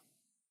see.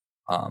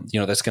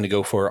 That's going to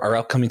go for our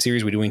upcoming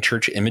series. We're doing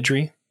church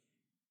imagery.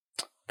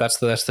 That's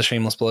the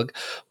shameless plug.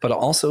 But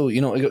also,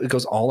 it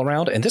goes all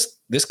around, and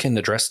this can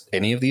address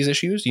any of these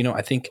issues.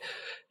 I think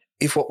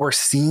if what we're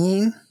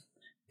seeing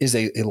is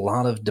a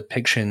lot of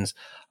depictions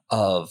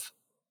of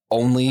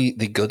only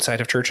the good side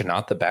of church and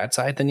not the bad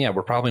side, then yeah,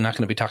 we're probably not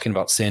going to be talking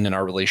about sin in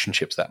our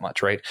relationships that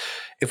much, right?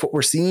 If what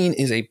we're seeing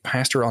is a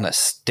pastor on a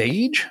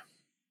stage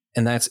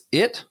and that's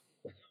it,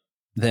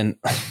 then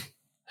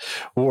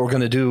what we're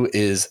going to do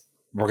is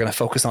we're going to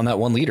focus on that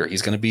one leader.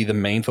 He's going to be the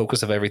main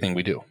focus of everything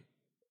we do.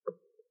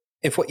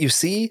 If what you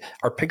see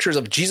are pictures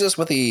of Jesus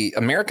with the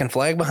American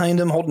flag behind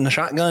him holding a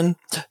shotgun,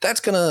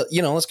 that's going to,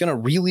 it's going to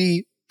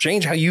really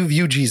change how you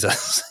view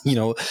Jesus.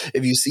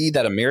 If you see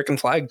that American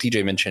flag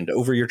TJ mentioned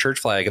over your church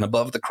flag and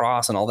above the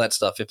cross and all that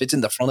stuff, if it's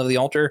in the front of the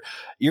altar,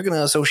 you're going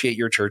to associate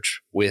your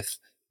church with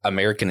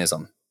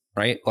Americanism,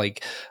 right?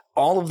 Like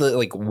all of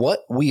the,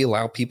 what we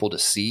allow people to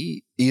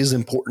see is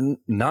important,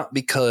 not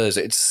because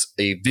it's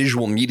a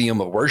visual medium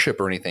of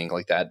worship or anything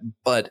like that,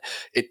 but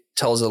it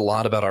tells a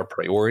lot about our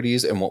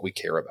priorities and what we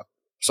care about.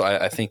 So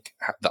I think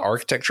the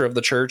architecture of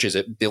the church, is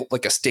it built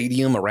like a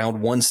stadium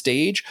around one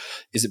stage?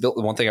 Is it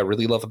built? One thing I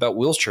really love about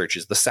Will's church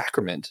is the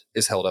sacrament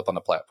is held up on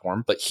the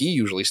platform, but he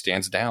usually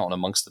stands down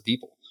amongst the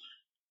people.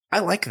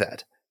 I like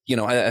that.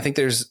 I think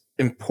there's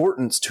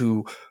importance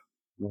to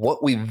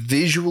what we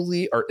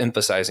visually are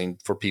emphasizing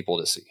for people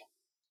to see.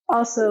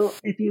 Also,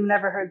 if you've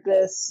never heard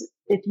this,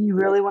 if you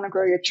really want to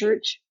grow your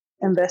church,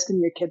 invest in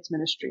your kids'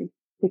 ministry,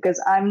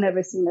 because I've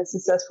never seen a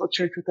successful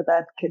church with a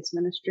bad kids'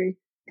 ministry,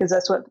 because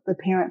that's what the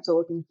parents are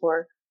looking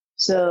for.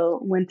 So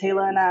when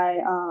Taylor and I,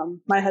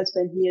 my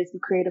husband, he is the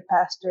creative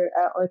pastor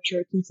at our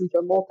church, and since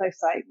we're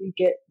multi-site, we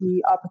get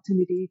the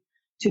opportunity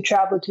to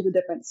travel to the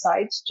different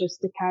sites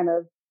just to kind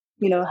of,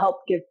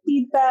 help give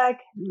feedback,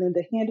 lend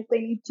a hand if they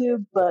need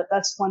to. But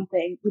that's one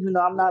thing. Even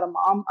though I'm not a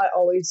mom, I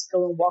always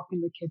go and walk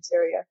in the kids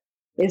area.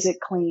 Is it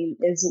clean?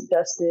 Is it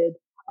dusted?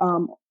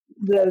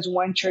 There's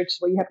one church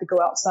where you have to go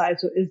outside.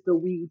 So is the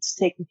weeds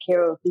taken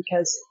care of?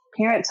 Because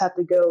parents have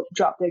to go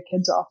drop their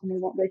kids off and they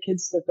want their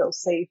kids to feel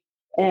safe.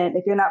 And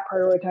if you're not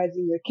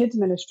prioritizing your kids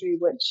ministry,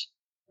 which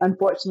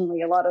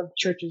unfortunately a lot of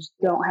churches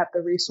don't have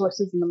the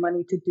resources and the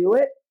money to do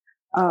it,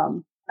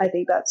 I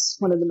think that's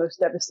one of the most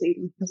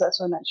devastating because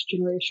that's our next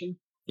generation.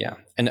 Yeah.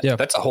 And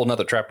that's a whole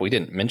nother trap we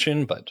didn't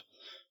mention, but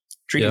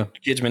treating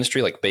kids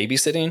ministry like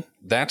babysitting,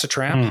 that's a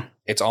trap.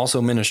 It's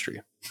also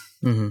ministry.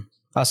 Mm-hmm.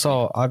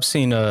 I've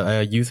seen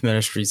a youth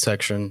ministry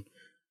section.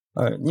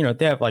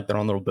 They have like their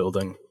own little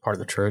building, part of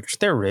the church.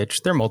 They're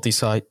rich. They're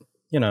multi-site.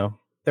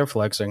 They're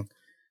flexing.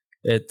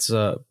 It's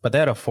but they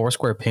had a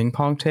 4-square ping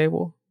pong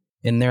table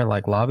in their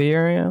like lobby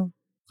area.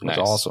 It was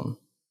awesome.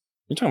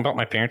 You talking about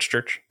my parents'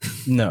 church?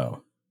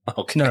 No.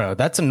 Okay. No,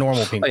 that's a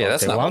normal ping pong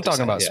that's table. not I'm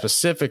talking about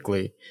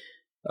specifically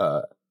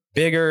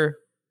bigger,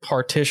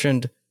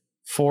 partitioned,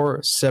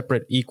 4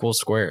 separate equal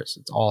squares.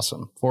 It's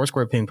awesome.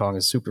 4-square ping pong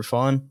is super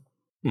fun.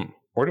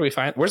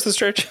 Where's this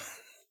church?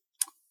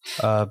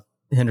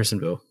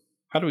 Hendersonville.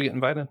 How do we get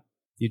invited?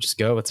 You just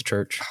go. It's a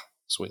church.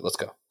 Sweet, let's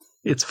go.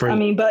 It's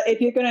free. But if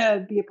you're going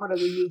to be a part of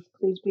the youth,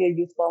 please be a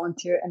youth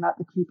volunteer and not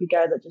the creepy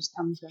guy that just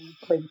comes and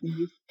plays with the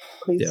youth.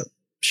 Please. Yeah.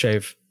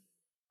 Shave.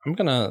 I'm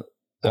going to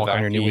walk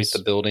on your knees. Evacuate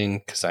the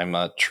building because I'm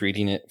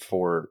treating it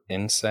for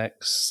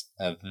insects,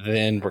 and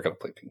then we're going to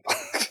play ping pong.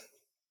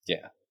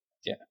 Yeah.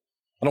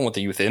 I don't want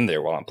the youth in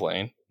there while I'm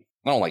playing.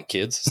 I don't like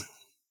kids.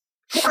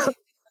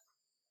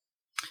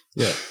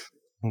 Yeah.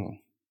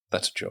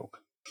 That's a joke.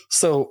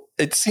 So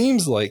it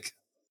seems like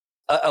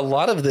a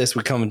lot of this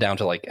would come down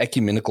to like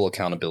ecumenical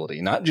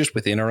accountability, not just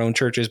within our own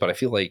churches, but I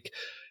feel like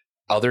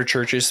other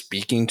churches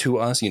speaking to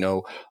us.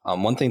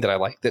 One thing that I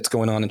like that's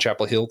going on in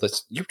Chapel Hill,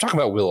 you're talking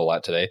about Will a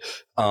lot today.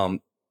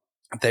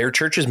 Their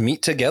churches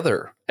meet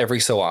together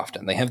every so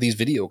often. They have these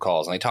video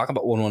calls and they talk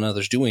about what one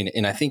another's doing.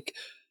 And I think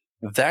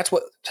that's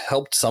what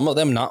helped some of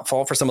them not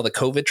fall for some of the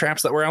COVID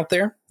traps that were out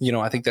there.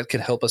 I think that could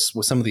help us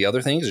with some of the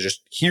other things, is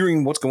just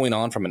hearing what's going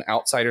on from an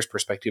outsider's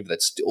perspective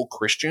that's still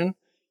Christian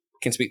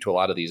can speak to a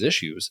lot of these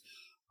issues.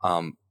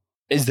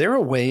 Is there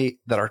a way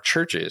that our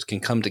churches can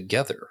come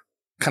together,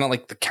 kind of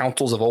like the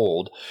councils of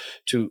old,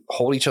 to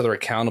hold each other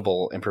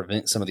accountable and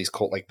prevent some of these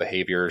cult-like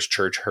behaviors,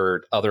 church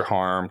hurt, other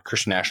harm,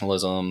 Christian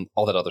nationalism,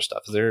 all that other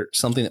stuff? Is there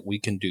something that we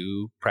can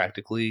do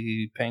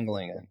practically,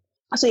 Pangolin?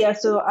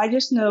 So I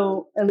just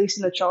know, at least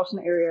in the Charleston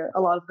area, a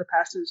lot of the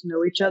pastors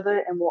know each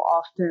other and will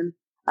often,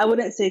 I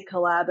wouldn't say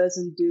collab as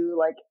and do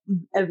like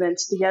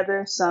events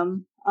together.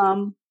 Some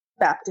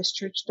Baptist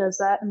church does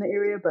that in the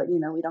area, but we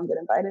don't get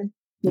invited.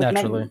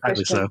 Naturally. I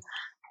think so.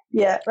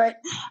 Yeah, right.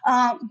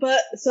 But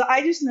so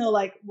I just know,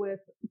 like with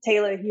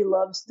Taylor, he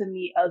loves to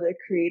meet other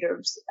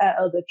creatives at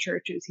other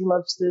churches. He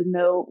loves to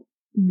know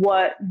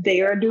what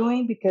they are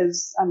doing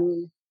because,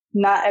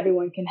 not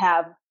everyone can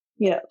have,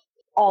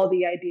 all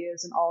the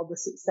ideas and all the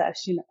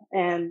success,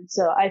 And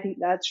so I think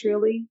that's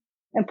really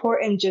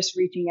important, just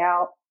reaching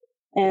out.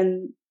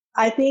 And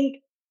I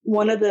think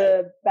one of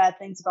the bad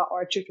things about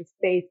our church of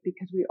faith,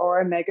 because we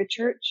are a mega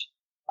church,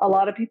 a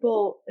lot of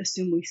people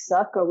assume we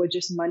suck or we're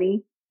just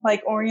money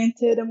like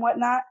oriented and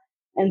whatnot.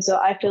 And so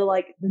I feel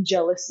like the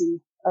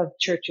jealousy of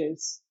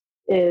churches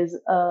is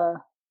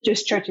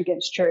just church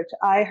against church.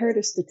 I heard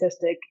a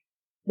statistic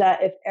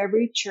that if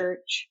every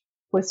church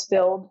was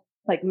filled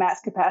like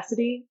max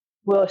capacity,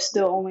 we're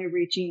still only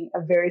reaching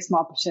a very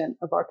small percent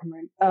of our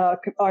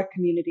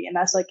community. And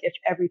that's like if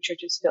every church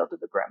is filled to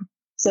the brim.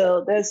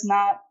 So there's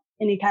not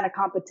any kind of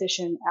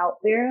competition out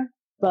there,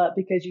 but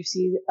because you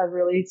see a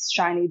really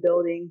shiny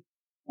building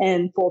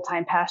and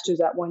full-time pastors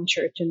at one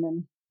church and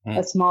then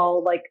a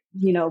small,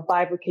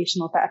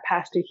 bivocational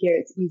pastor here,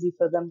 it's easy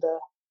for them to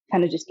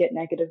kind of just get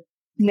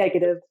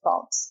negative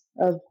thoughts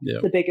of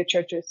the bigger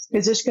churches.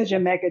 Because just because you're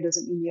mega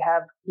doesn't mean you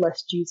have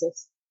less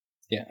Jesus.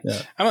 Yeah.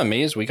 I'm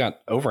amazed we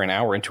got over an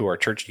hour into our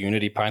Church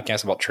Unity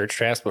podcast about church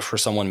traps before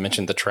someone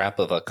mentioned the trap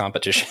of a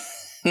competition.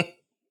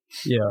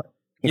 Yeah.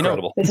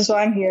 Incredible. This is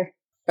why I'm here.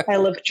 I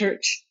love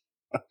church.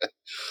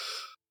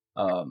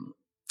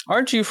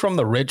 Aren't you from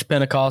the rich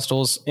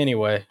Pentecostals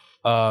anyway?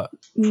 No,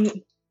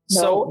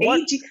 so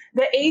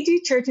the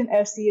AG church in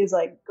FC is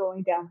like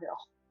going downhill.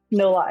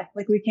 No lie.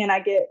 Like we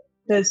cannot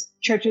those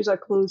churches are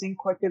closing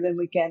quicker than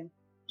we can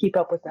keep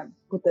up with them,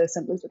 with the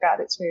Assemblies of God.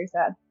 It's very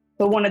sad.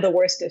 But one of the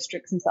worst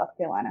districts in South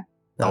Carolina.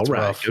 All right.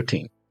 Rough. Go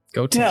team.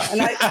 Go team. No,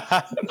 and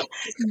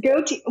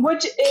go team,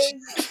 which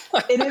is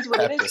what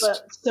it is.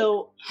 But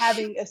so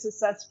having a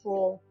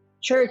successful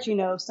church,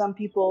 some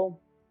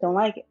people don't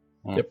like it.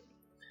 Yep.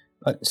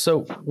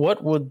 So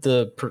what would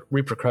the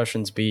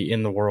repercussions be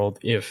in the world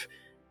if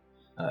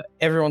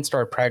everyone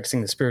started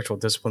practicing the spiritual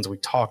disciplines we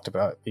talked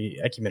about, the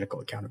ecumenical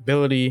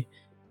accountability,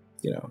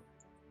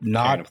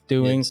 not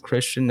doing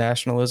Christian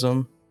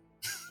nationalism.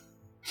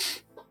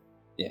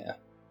 Yeah.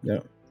 Yeah.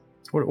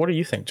 What do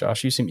you think,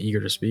 Josh? You seem eager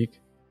to speak.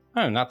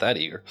 I'm not that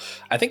eager.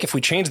 I think if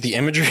we change the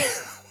imagery,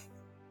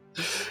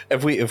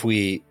 if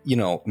we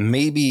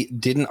maybe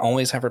didn't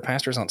always have our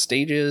pastors on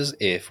stages,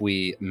 if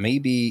we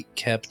maybe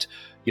kept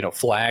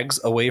flags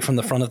away from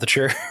the front of the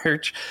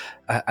church,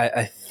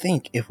 I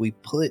think if we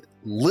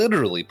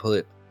literally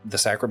put the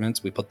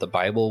sacraments, we put the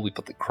Bible, we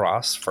put the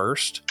cross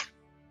first,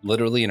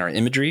 literally in our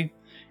imagery,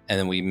 and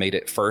then we made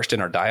it first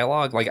in our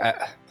dialogue. Like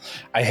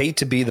I hate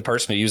to be the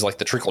person who use like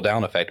the trickle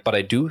down effect, but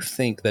I do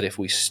think that if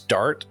we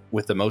start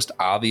with the most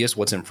obvious,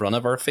 what's in front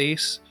of our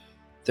face,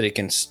 that it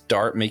can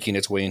start making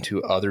its way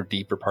into other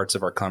deeper parts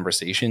of our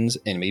conversations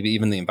and maybe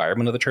even the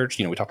environment of the church.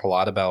 We talk a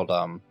lot about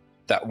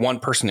that one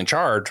person in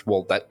charge.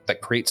 Well,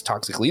 that creates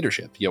toxic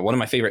leadership. One of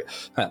my favorite,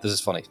 this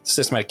is funny,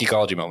 systematic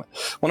ecology moment.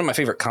 One of my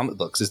favorite comic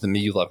books is The Me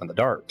You Love in the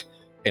Dark.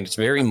 And it's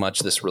very much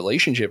this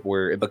relationship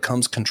where it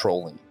becomes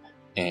controlling.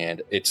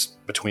 And it's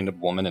between a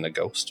woman and a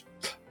ghost.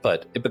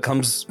 But it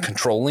becomes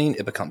controlling,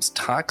 it becomes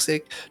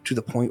toxic to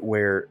the point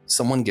where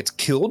someone gets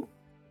killed,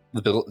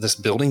 this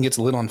building gets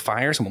lit on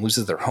fire, someone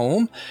loses their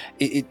home.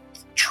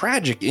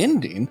 Tragic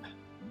ending,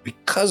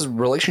 because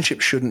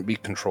relationships shouldn't be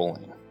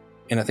controlling.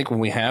 And I think when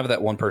we have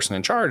that one person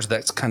in charge,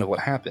 that's kind of what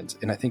happens.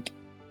 And I think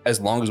as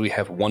long as we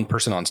have one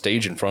person on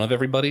stage in front of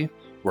everybody,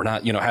 we're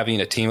not,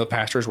 having a team of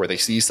pastors where they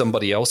see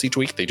somebody else each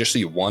week. They just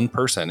see one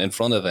person in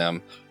front of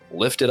them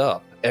lifted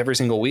up every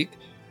single week.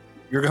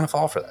 You're going to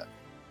fall for that.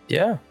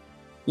 Yeah.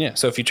 Yeah.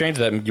 So if you change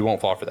that, you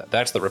won't fall for that.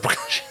 That's the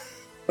repercussion.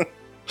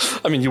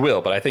 I mean, you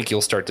will, but I think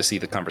you'll start to see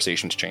the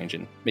conversations change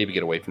and maybe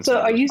get away from some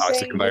are you toxic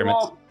saying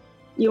environments.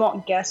 You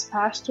want guest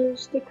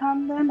pastors to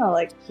come then, or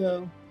like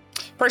so?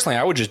 Personally,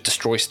 I would just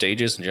destroy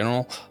stages in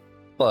general,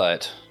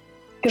 but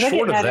because I get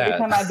short of mad that, every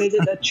time I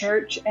visit a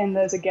church and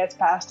there's a guest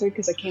pastor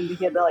because I came to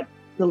hear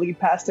the lead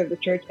pastor of the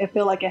church. I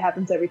feel like it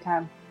happens every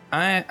time.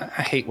 I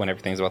hate when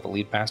everything's about the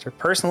lead pastor.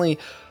 Personally,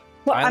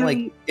 Well, I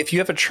mean, if you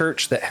have a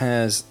church that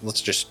has, a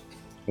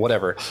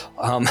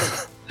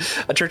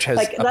church has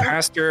a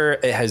pastor,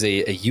 it has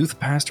a youth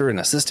pastor, an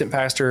assistant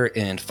pastor,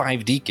 and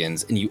 5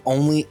 deacons, and you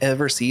only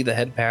ever see the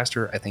head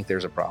pastor, I think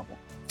there's a problem.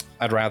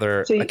 I'd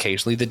rather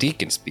occasionally the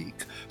deacon speak,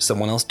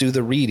 someone else do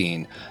the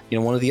reading,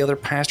 one of the other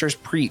pastors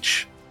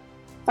preach.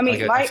 I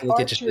mean, I feel like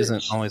it just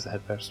isn't always the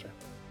head pastor.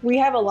 We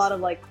have a lot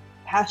of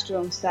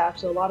pastor-owned staff,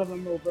 so a lot of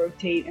them will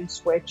rotate and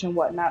switch and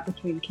whatnot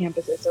between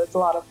campuses, so it's a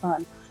lot of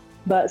fun.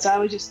 So I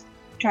was just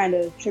trying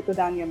to trickle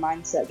down your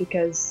mindset,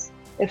 because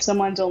if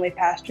someone's only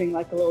pastoring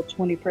a little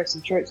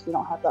 20-person church, they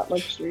don't have that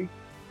luxury.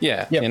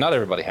 Yeah, not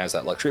everybody has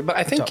that luxury. But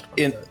I think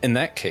in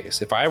that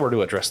case, if I were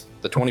to address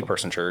the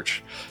 20-person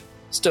church,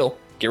 still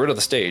get rid of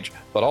the stage,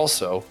 but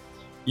also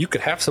you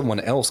could have someone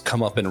else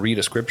come up and read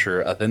a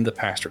scripture, then the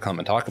pastor come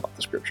and talk about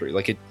the scripture.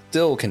 It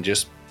still can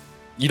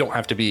you don't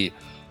have to be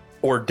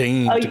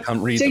ordained to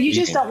come read. So you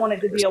just don't want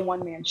it to be a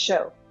one-man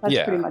show. That's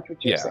pretty much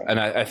what you're saying. And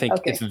I think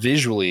if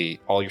visually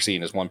all you're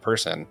seeing is one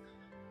person,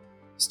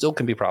 still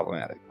can be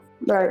problematic.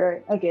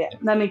 Right. Okay,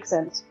 that makes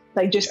sense.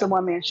 A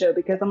one-man show,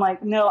 because I'm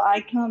no,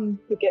 I come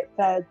to get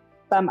fed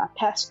by my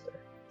pastor.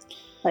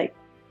 You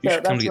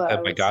should come to get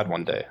fed by God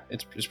one day.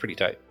 It's pretty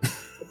tight.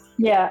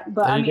 Yeah,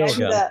 but I do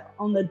that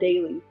on the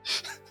daily.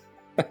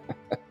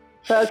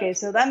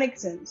 So that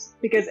makes sense,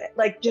 because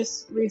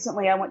just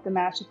recently I went to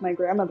mass with my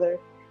grandmother,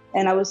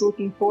 and I was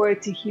looking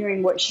forward to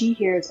hearing what she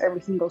hears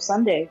every single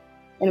Sunday,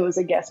 and it was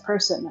a guest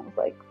person. I was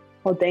like,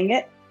 well, dang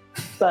it.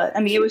 But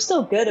I mean, it was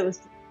still good. It was,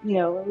 it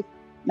was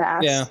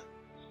mass. Yeah.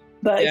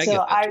 But that's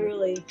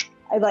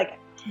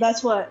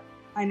what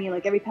I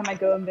mean. Every time I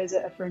go and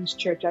visit a friend's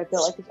church, I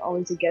feel like there's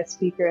always a guest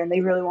speaker, and they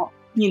really want,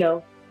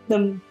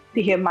 them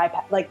to hear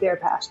their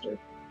pastor.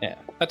 Yeah,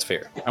 that's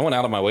fair. I went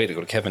out of my way to go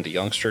to Kevin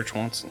DeYoung's church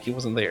once, and he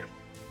wasn't there.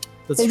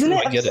 That's true.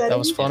 I get it. That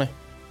was funny.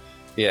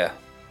 Yeah.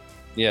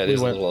 Yeah, it is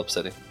a little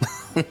upsetting.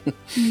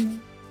 To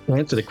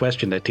answer the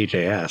question that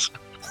TJ asked.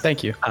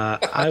 Thank you.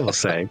 I will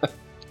say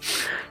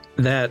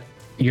that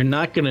you're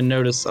not going to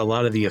notice a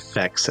lot of the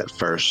effects at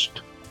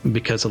first,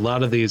 because a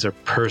lot of these are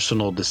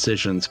personal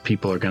decisions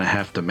people are going to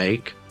have to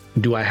make.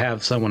 Do I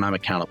have someone I'm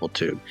accountable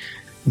to?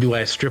 Do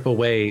I strip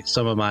away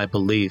some of my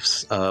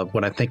beliefs of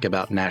what I think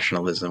about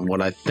nationalism,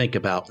 what I think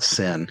about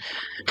sin?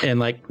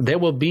 And there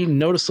will be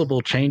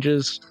noticeable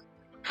changes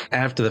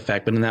after the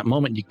fact, but in that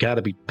moment, you got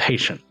to be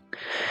patient.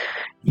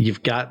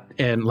 You've got,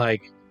 and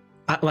like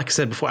I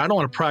said before, I don't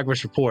want a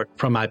progress report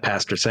from my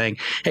pastor saying,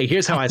 hey,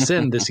 here's how I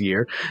sinned this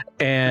year,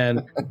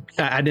 and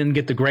I didn't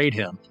get to grade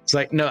him. It's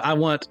no, I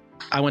want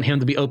him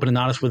to be open and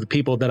honest with the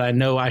people that I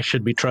know I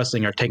should be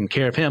trusting are taking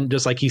care of him,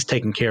 just like he's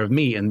taking care of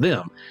me and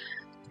them.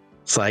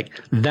 It's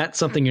that's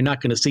something you're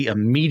not going to see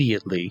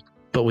immediately,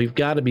 but we've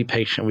got to be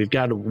patient. We've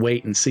got to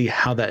wait and see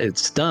how that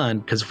it's done,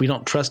 because if we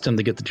don't trust him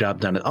to get the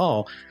job done at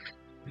all,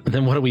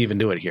 then what are we even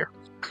doing here?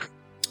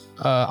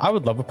 I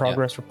would love a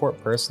progress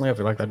report personally. I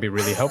feel like that'd be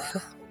really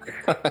helpful.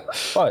 But,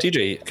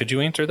 TJ, could you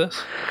answer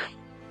this?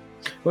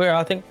 Well,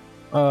 I think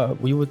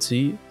we would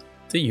see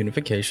the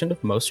unification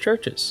of most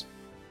churches.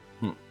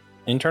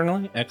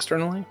 Internally?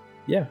 Externally?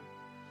 Yeah.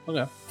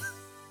 Okay.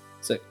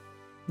 Sick.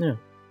 Yeah.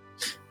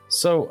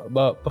 So,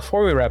 but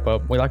before we wrap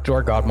up, we like to do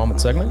our God Moment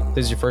segment. If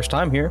this is your first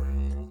time here,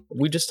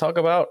 we just talk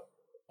about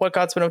what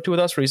God's been up to with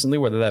us recently,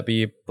 whether that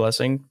be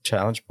blessing,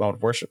 challenge, moment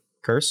of worship,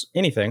 curse,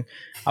 anything.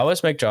 I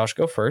always make Josh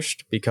go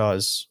first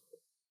because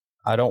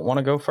I don't want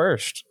to go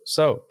first.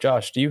 So,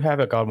 Josh, do you have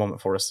a God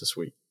moment for us this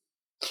week?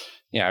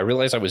 Yeah, I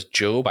realized I was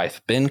Job.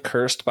 I've been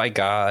cursed by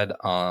God.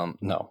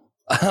 No.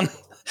 I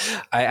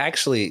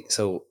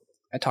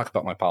talk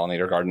about my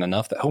pollinator garden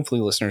enough that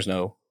hopefully listeners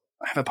know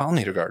I have a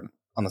pollinator garden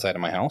on the side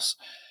of my house.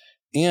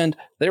 And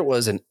there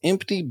was an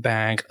empty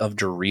bag of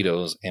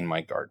Doritos in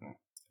my garden.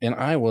 And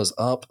I was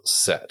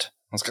upset.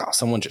 I was like, oh,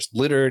 someone just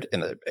littered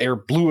and the air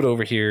blew it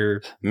over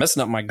here,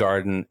 messing up my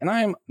garden. And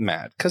I'm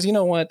mad because you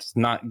know what? It's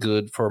not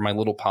good for my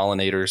little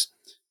pollinators.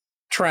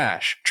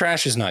 Trash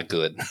is not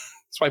good.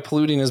 That's why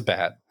polluting is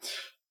bad.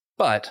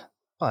 But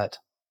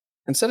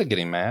instead of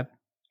getting mad,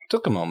 I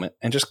took a moment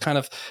and just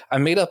I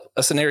made up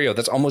a scenario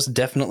that's almost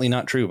definitely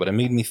not true, but it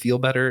made me feel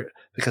better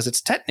because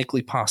it's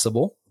technically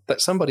possible that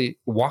somebody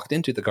walked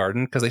into the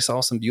garden because they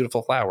saw some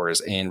beautiful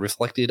flowers and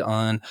reflected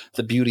on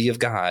the beauty of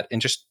God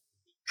and just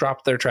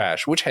dropped their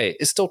trash, which, hey,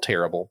 is still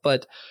terrible,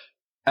 but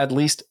at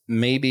least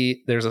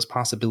maybe there's this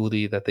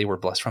possibility that they were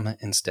blessed from it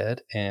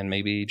instead. And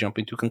maybe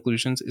jumping to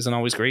conclusions isn't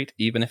always great,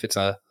 even if it's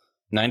a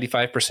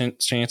 95%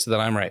 chance that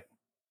I'm right,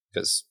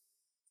 because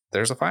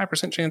there's a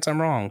 5% chance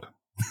I'm wrong.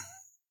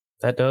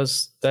 That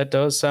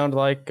does sound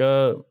like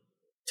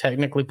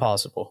technically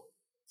possible.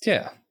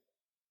 Yeah.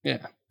 All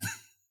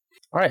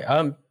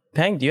right.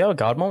 Pang, do you have a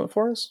God moment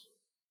for us?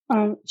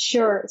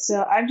 Sure.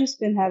 So I've just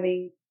been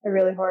having a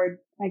really hard,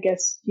 I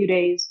guess, few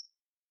days.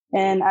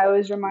 And I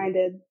was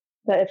reminded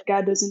that if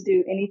God doesn't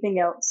do anything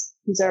else,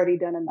 he's already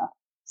done enough.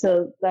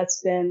 So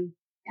that's been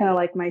kind of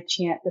like my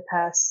chant the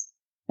past,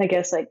 I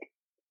guess, like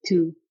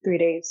 2-3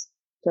 days.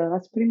 So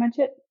that's pretty much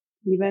it.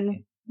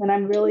 Even when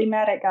I'm really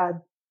mad at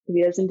God, if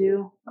he doesn't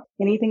do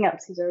anything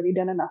else, he's already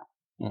done enough.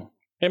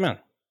 Amen.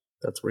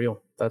 That's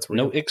real.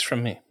 No icks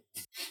from me.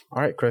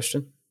 All right,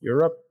 Christian,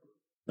 you're up.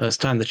 It's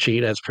time to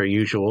cheat as per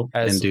usual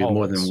As and do always.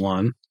 more than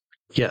one.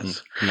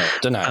 Yes. No,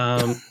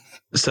 deny.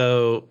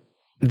 So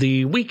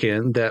the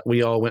weekend that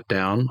we all went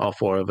down, all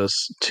four of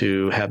us,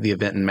 to have the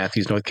event in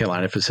Matthews, North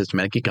Carolina for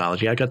systematic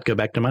ecology, I got to go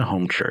back to my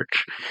home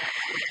church.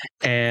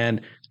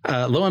 And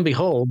lo and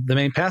behold, the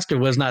main pastor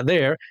was not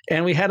there,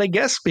 and we had a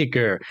guest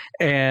speaker.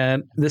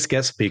 And this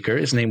guest speaker,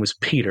 his name was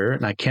Peter,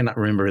 and I cannot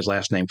remember his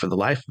last name for the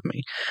life of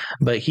me,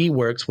 but he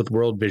works with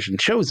World Vision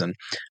Chosen,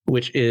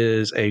 which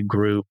is a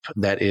group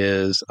that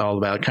is all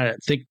about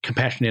think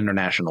Compassion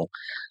International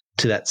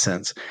to that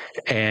sense.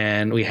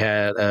 And we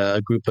had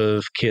a group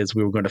of kids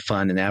we were going to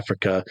fund in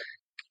Africa.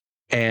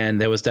 And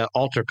there was that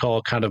altar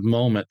call kind of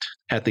moment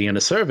at the end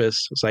of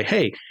service. It's like,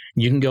 hey,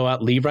 you can go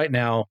out, leave right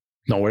now.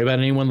 Don't worry about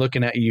anyone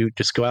looking at you.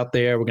 Just go out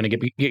there. We're going to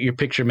get your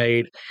picture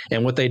made.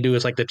 And what they do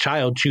is like the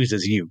child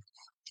chooses you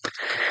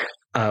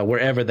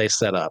wherever they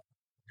set up.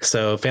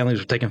 So families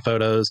were taking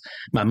photos.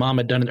 My mom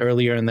had done it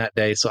earlier in that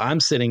day. So I'm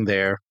sitting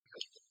there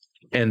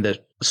and the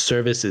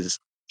service is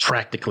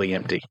practically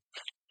empty.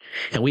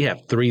 And we have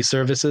 3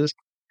 services.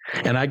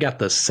 And I got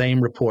the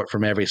same report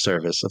from every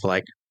service of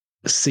like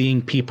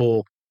seeing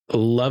people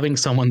loving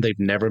someone they've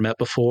never met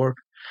before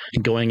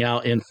and going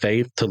out in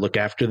faith to look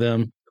after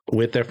them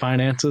with their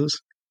finances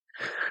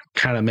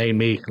kind of made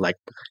me like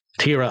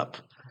tear up.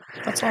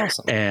 That's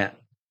awesome. And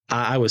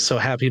I was so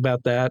happy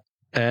about that.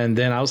 And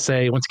then I'll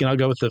say, once again, I'll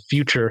go with the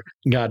future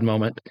God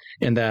moment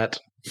in that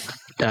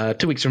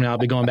 2 weeks from now, I'll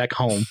be going back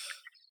home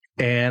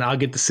and I'll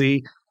get to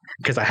see,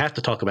 because I have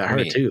to talk about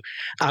her too.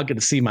 I'll get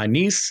to see my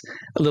niece,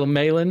 little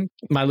Malin,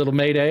 my little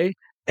Mayday,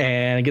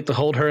 and get to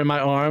hold her in my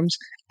arms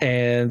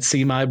and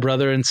see my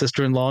brother and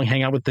sister-in-law and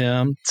hang out with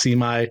them, see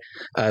my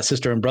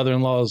sister and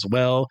brother-in-law as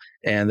well,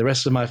 and the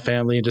rest of my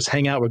family, and just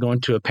hang out. We're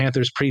going to a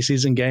Panthers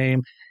preseason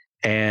game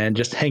and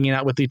just hanging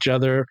out with each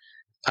other.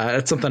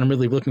 It's something I'm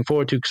really looking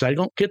forward to because I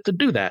don't get to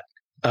do that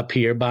up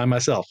here by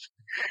myself.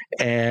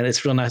 And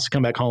it's real nice to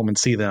come back home and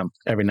see them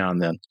every now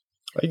and then.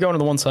 Are you going to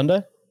the one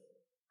Sunday?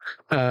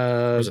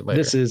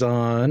 This is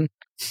on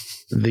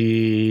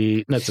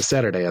it's a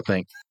Saturday, I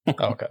think. Oh,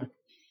 okay.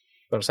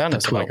 But it sounded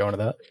like somebody going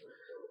to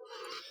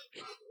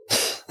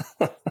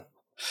that.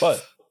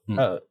 But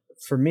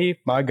for me,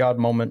 my God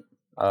moment,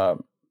 I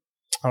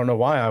don't know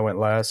why I went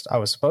last. I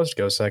was supposed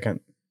to go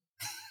second.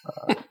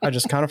 I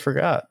just kind of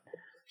forgot.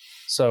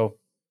 So,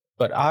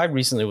 but I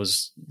recently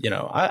was,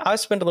 I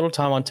spent a little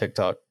time on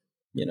TikTok.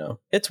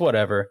 It's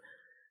whatever.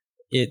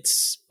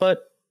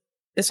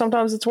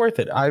 Sometimes it's worth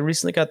it. I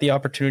recently got the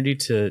opportunity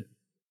to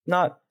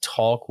not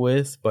talk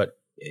with, but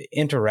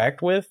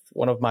interact with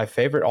one of my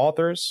favorite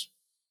authors.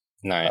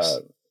 Nice.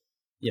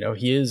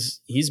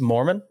 He's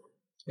Mormon.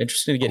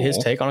 Interesting to get his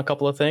take on a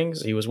couple of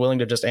things. He was willing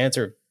to just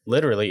answer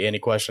literally any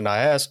question I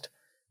asked.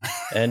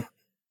 And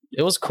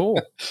it was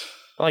cool.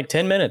 For like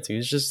 10 minutes. He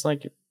was just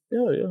like,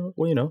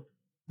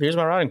 here's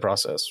my writing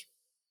process.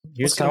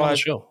 Here's how I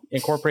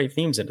incorporate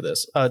themes into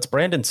this. It's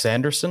Brandon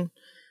Sanderson.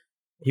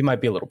 He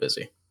might be a little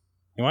busy.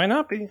 He might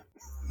not be.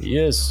 He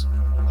is.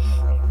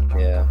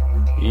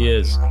 Yeah. He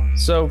is.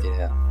 So,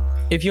 Yeah.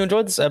 if you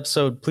enjoyed this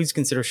episode, please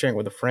consider sharing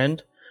with a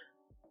friend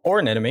or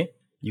an enemy.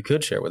 You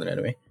could share with an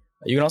enemy.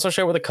 You can also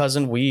share with a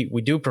cousin. We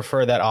do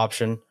prefer that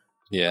option.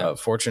 Yeah.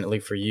 Fortunately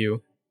for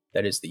you,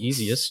 that is the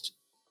easiest.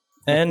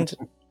 And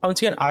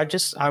once again,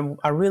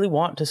 I really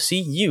want to see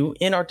you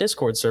in our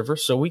Discord server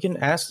so we can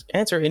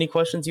answer any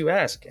questions you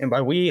ask. And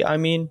by we, I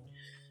mean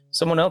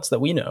someone else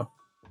that we know.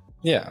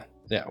 Yeah.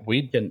 Yeah.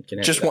 We Can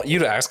just want you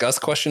to ask us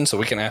questions so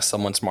we can ask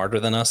someone smarter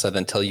than us and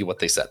then tell you what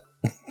they said.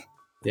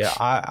 Yeah,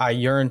 I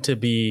yearn to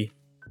be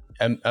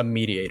a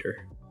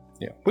mediator.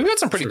 Yeah. We've got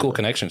some pretty cool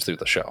connections through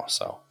the show,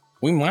 so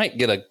we might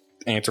get an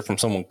answer from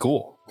someone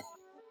cool.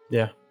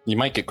 Yeah. You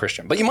might get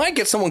Christian, but you might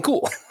get someone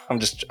cool.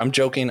 I'm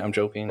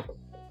joking.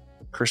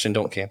 Christian,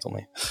 don't cancel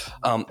me.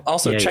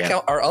 Also, check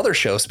out our other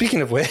show. Speaking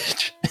of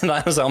which, in the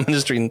Amazon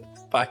Ministry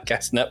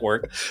Podcast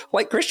Network,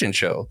 like Christian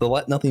show, the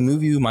Let Nothing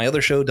Move You, my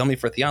other show, Dummy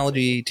for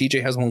Theology.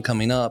 TJ has one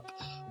coming up.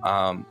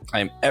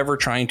 I'm ever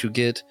trying to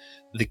get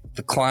the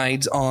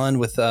Clydes on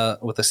with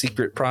a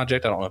secret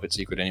project. I don't know if it's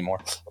secret anymore,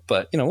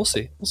 but we'll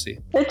see.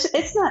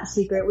 It's not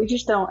secret. We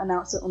just don't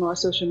announce it on our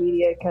social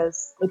media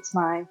because it's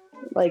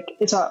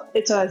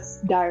it's a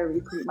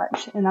diary pretty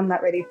much, and I'm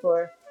not ready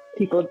for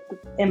people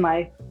in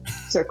my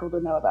circle to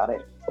know about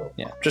it.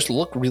 Yeah, just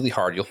look really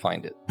hard, you'll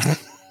find it.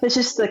 It's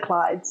just the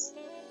Clydes.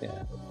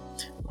 Yeah.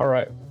 All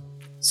right.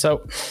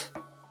 So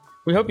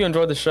we hope you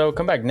enjoyed the show.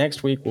 Come back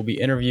next week. We'll be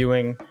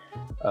interviewing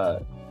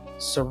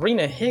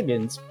Serena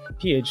Higgins,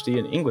 PhD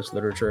in English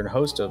Literature and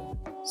host of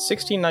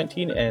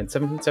 1619 and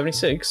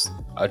 1776,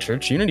 a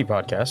Church Unity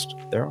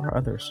podcast. There are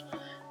others.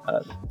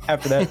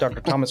 After that, Dr.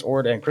 Thomas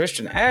Ord and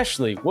Christian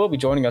Ashley will be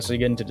joining us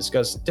again to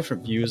discuss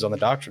different views on the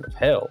doctrine of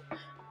hell.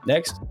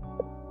 Next,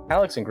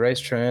 Alex and Grace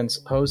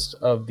Trans, host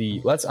of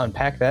the Let's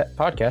Unpack That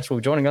podcast, will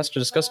be joining us to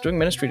discuss doing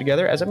ministry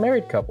together as a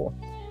married couple.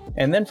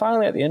 And then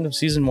finally, at the end of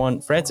season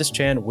 1, Francis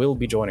Chan will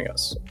be joining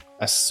us.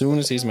 As soon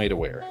as he's made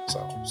aware.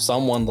 So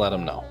someone let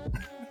him know.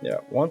 Yeah,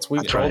 once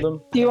we've told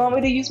him. Do you want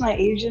me to use my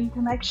Asian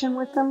connection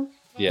with them?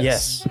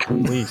 Yes.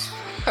 Please.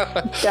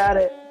 Got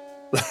it.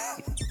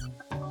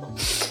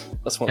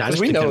 That's one. Yeah, I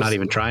just think they're not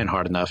even trying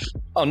hard enough.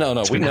 Oh,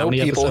 no. We know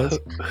people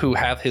episodes? who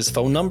have his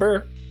phone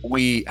number.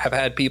 We have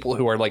had people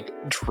who are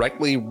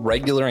directly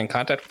regular in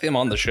contact with him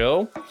on the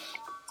show.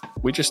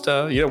 We just,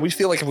 we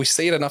feel like if we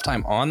say it enough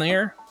time on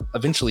there,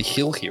 eventually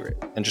he'll hear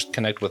it and just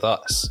connect with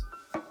us.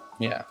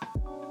 Yeah.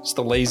 It's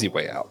the lazy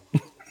way out.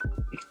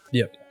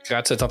 Yep.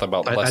 God said something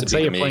about blessed I'd say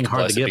be you're the playing meek,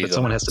 hard to blessed get, be but the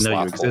someone has to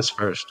know you slothful. exist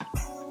first.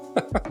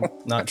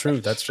 Not true.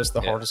 That's just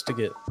the hardest to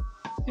get.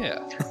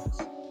 Yeah.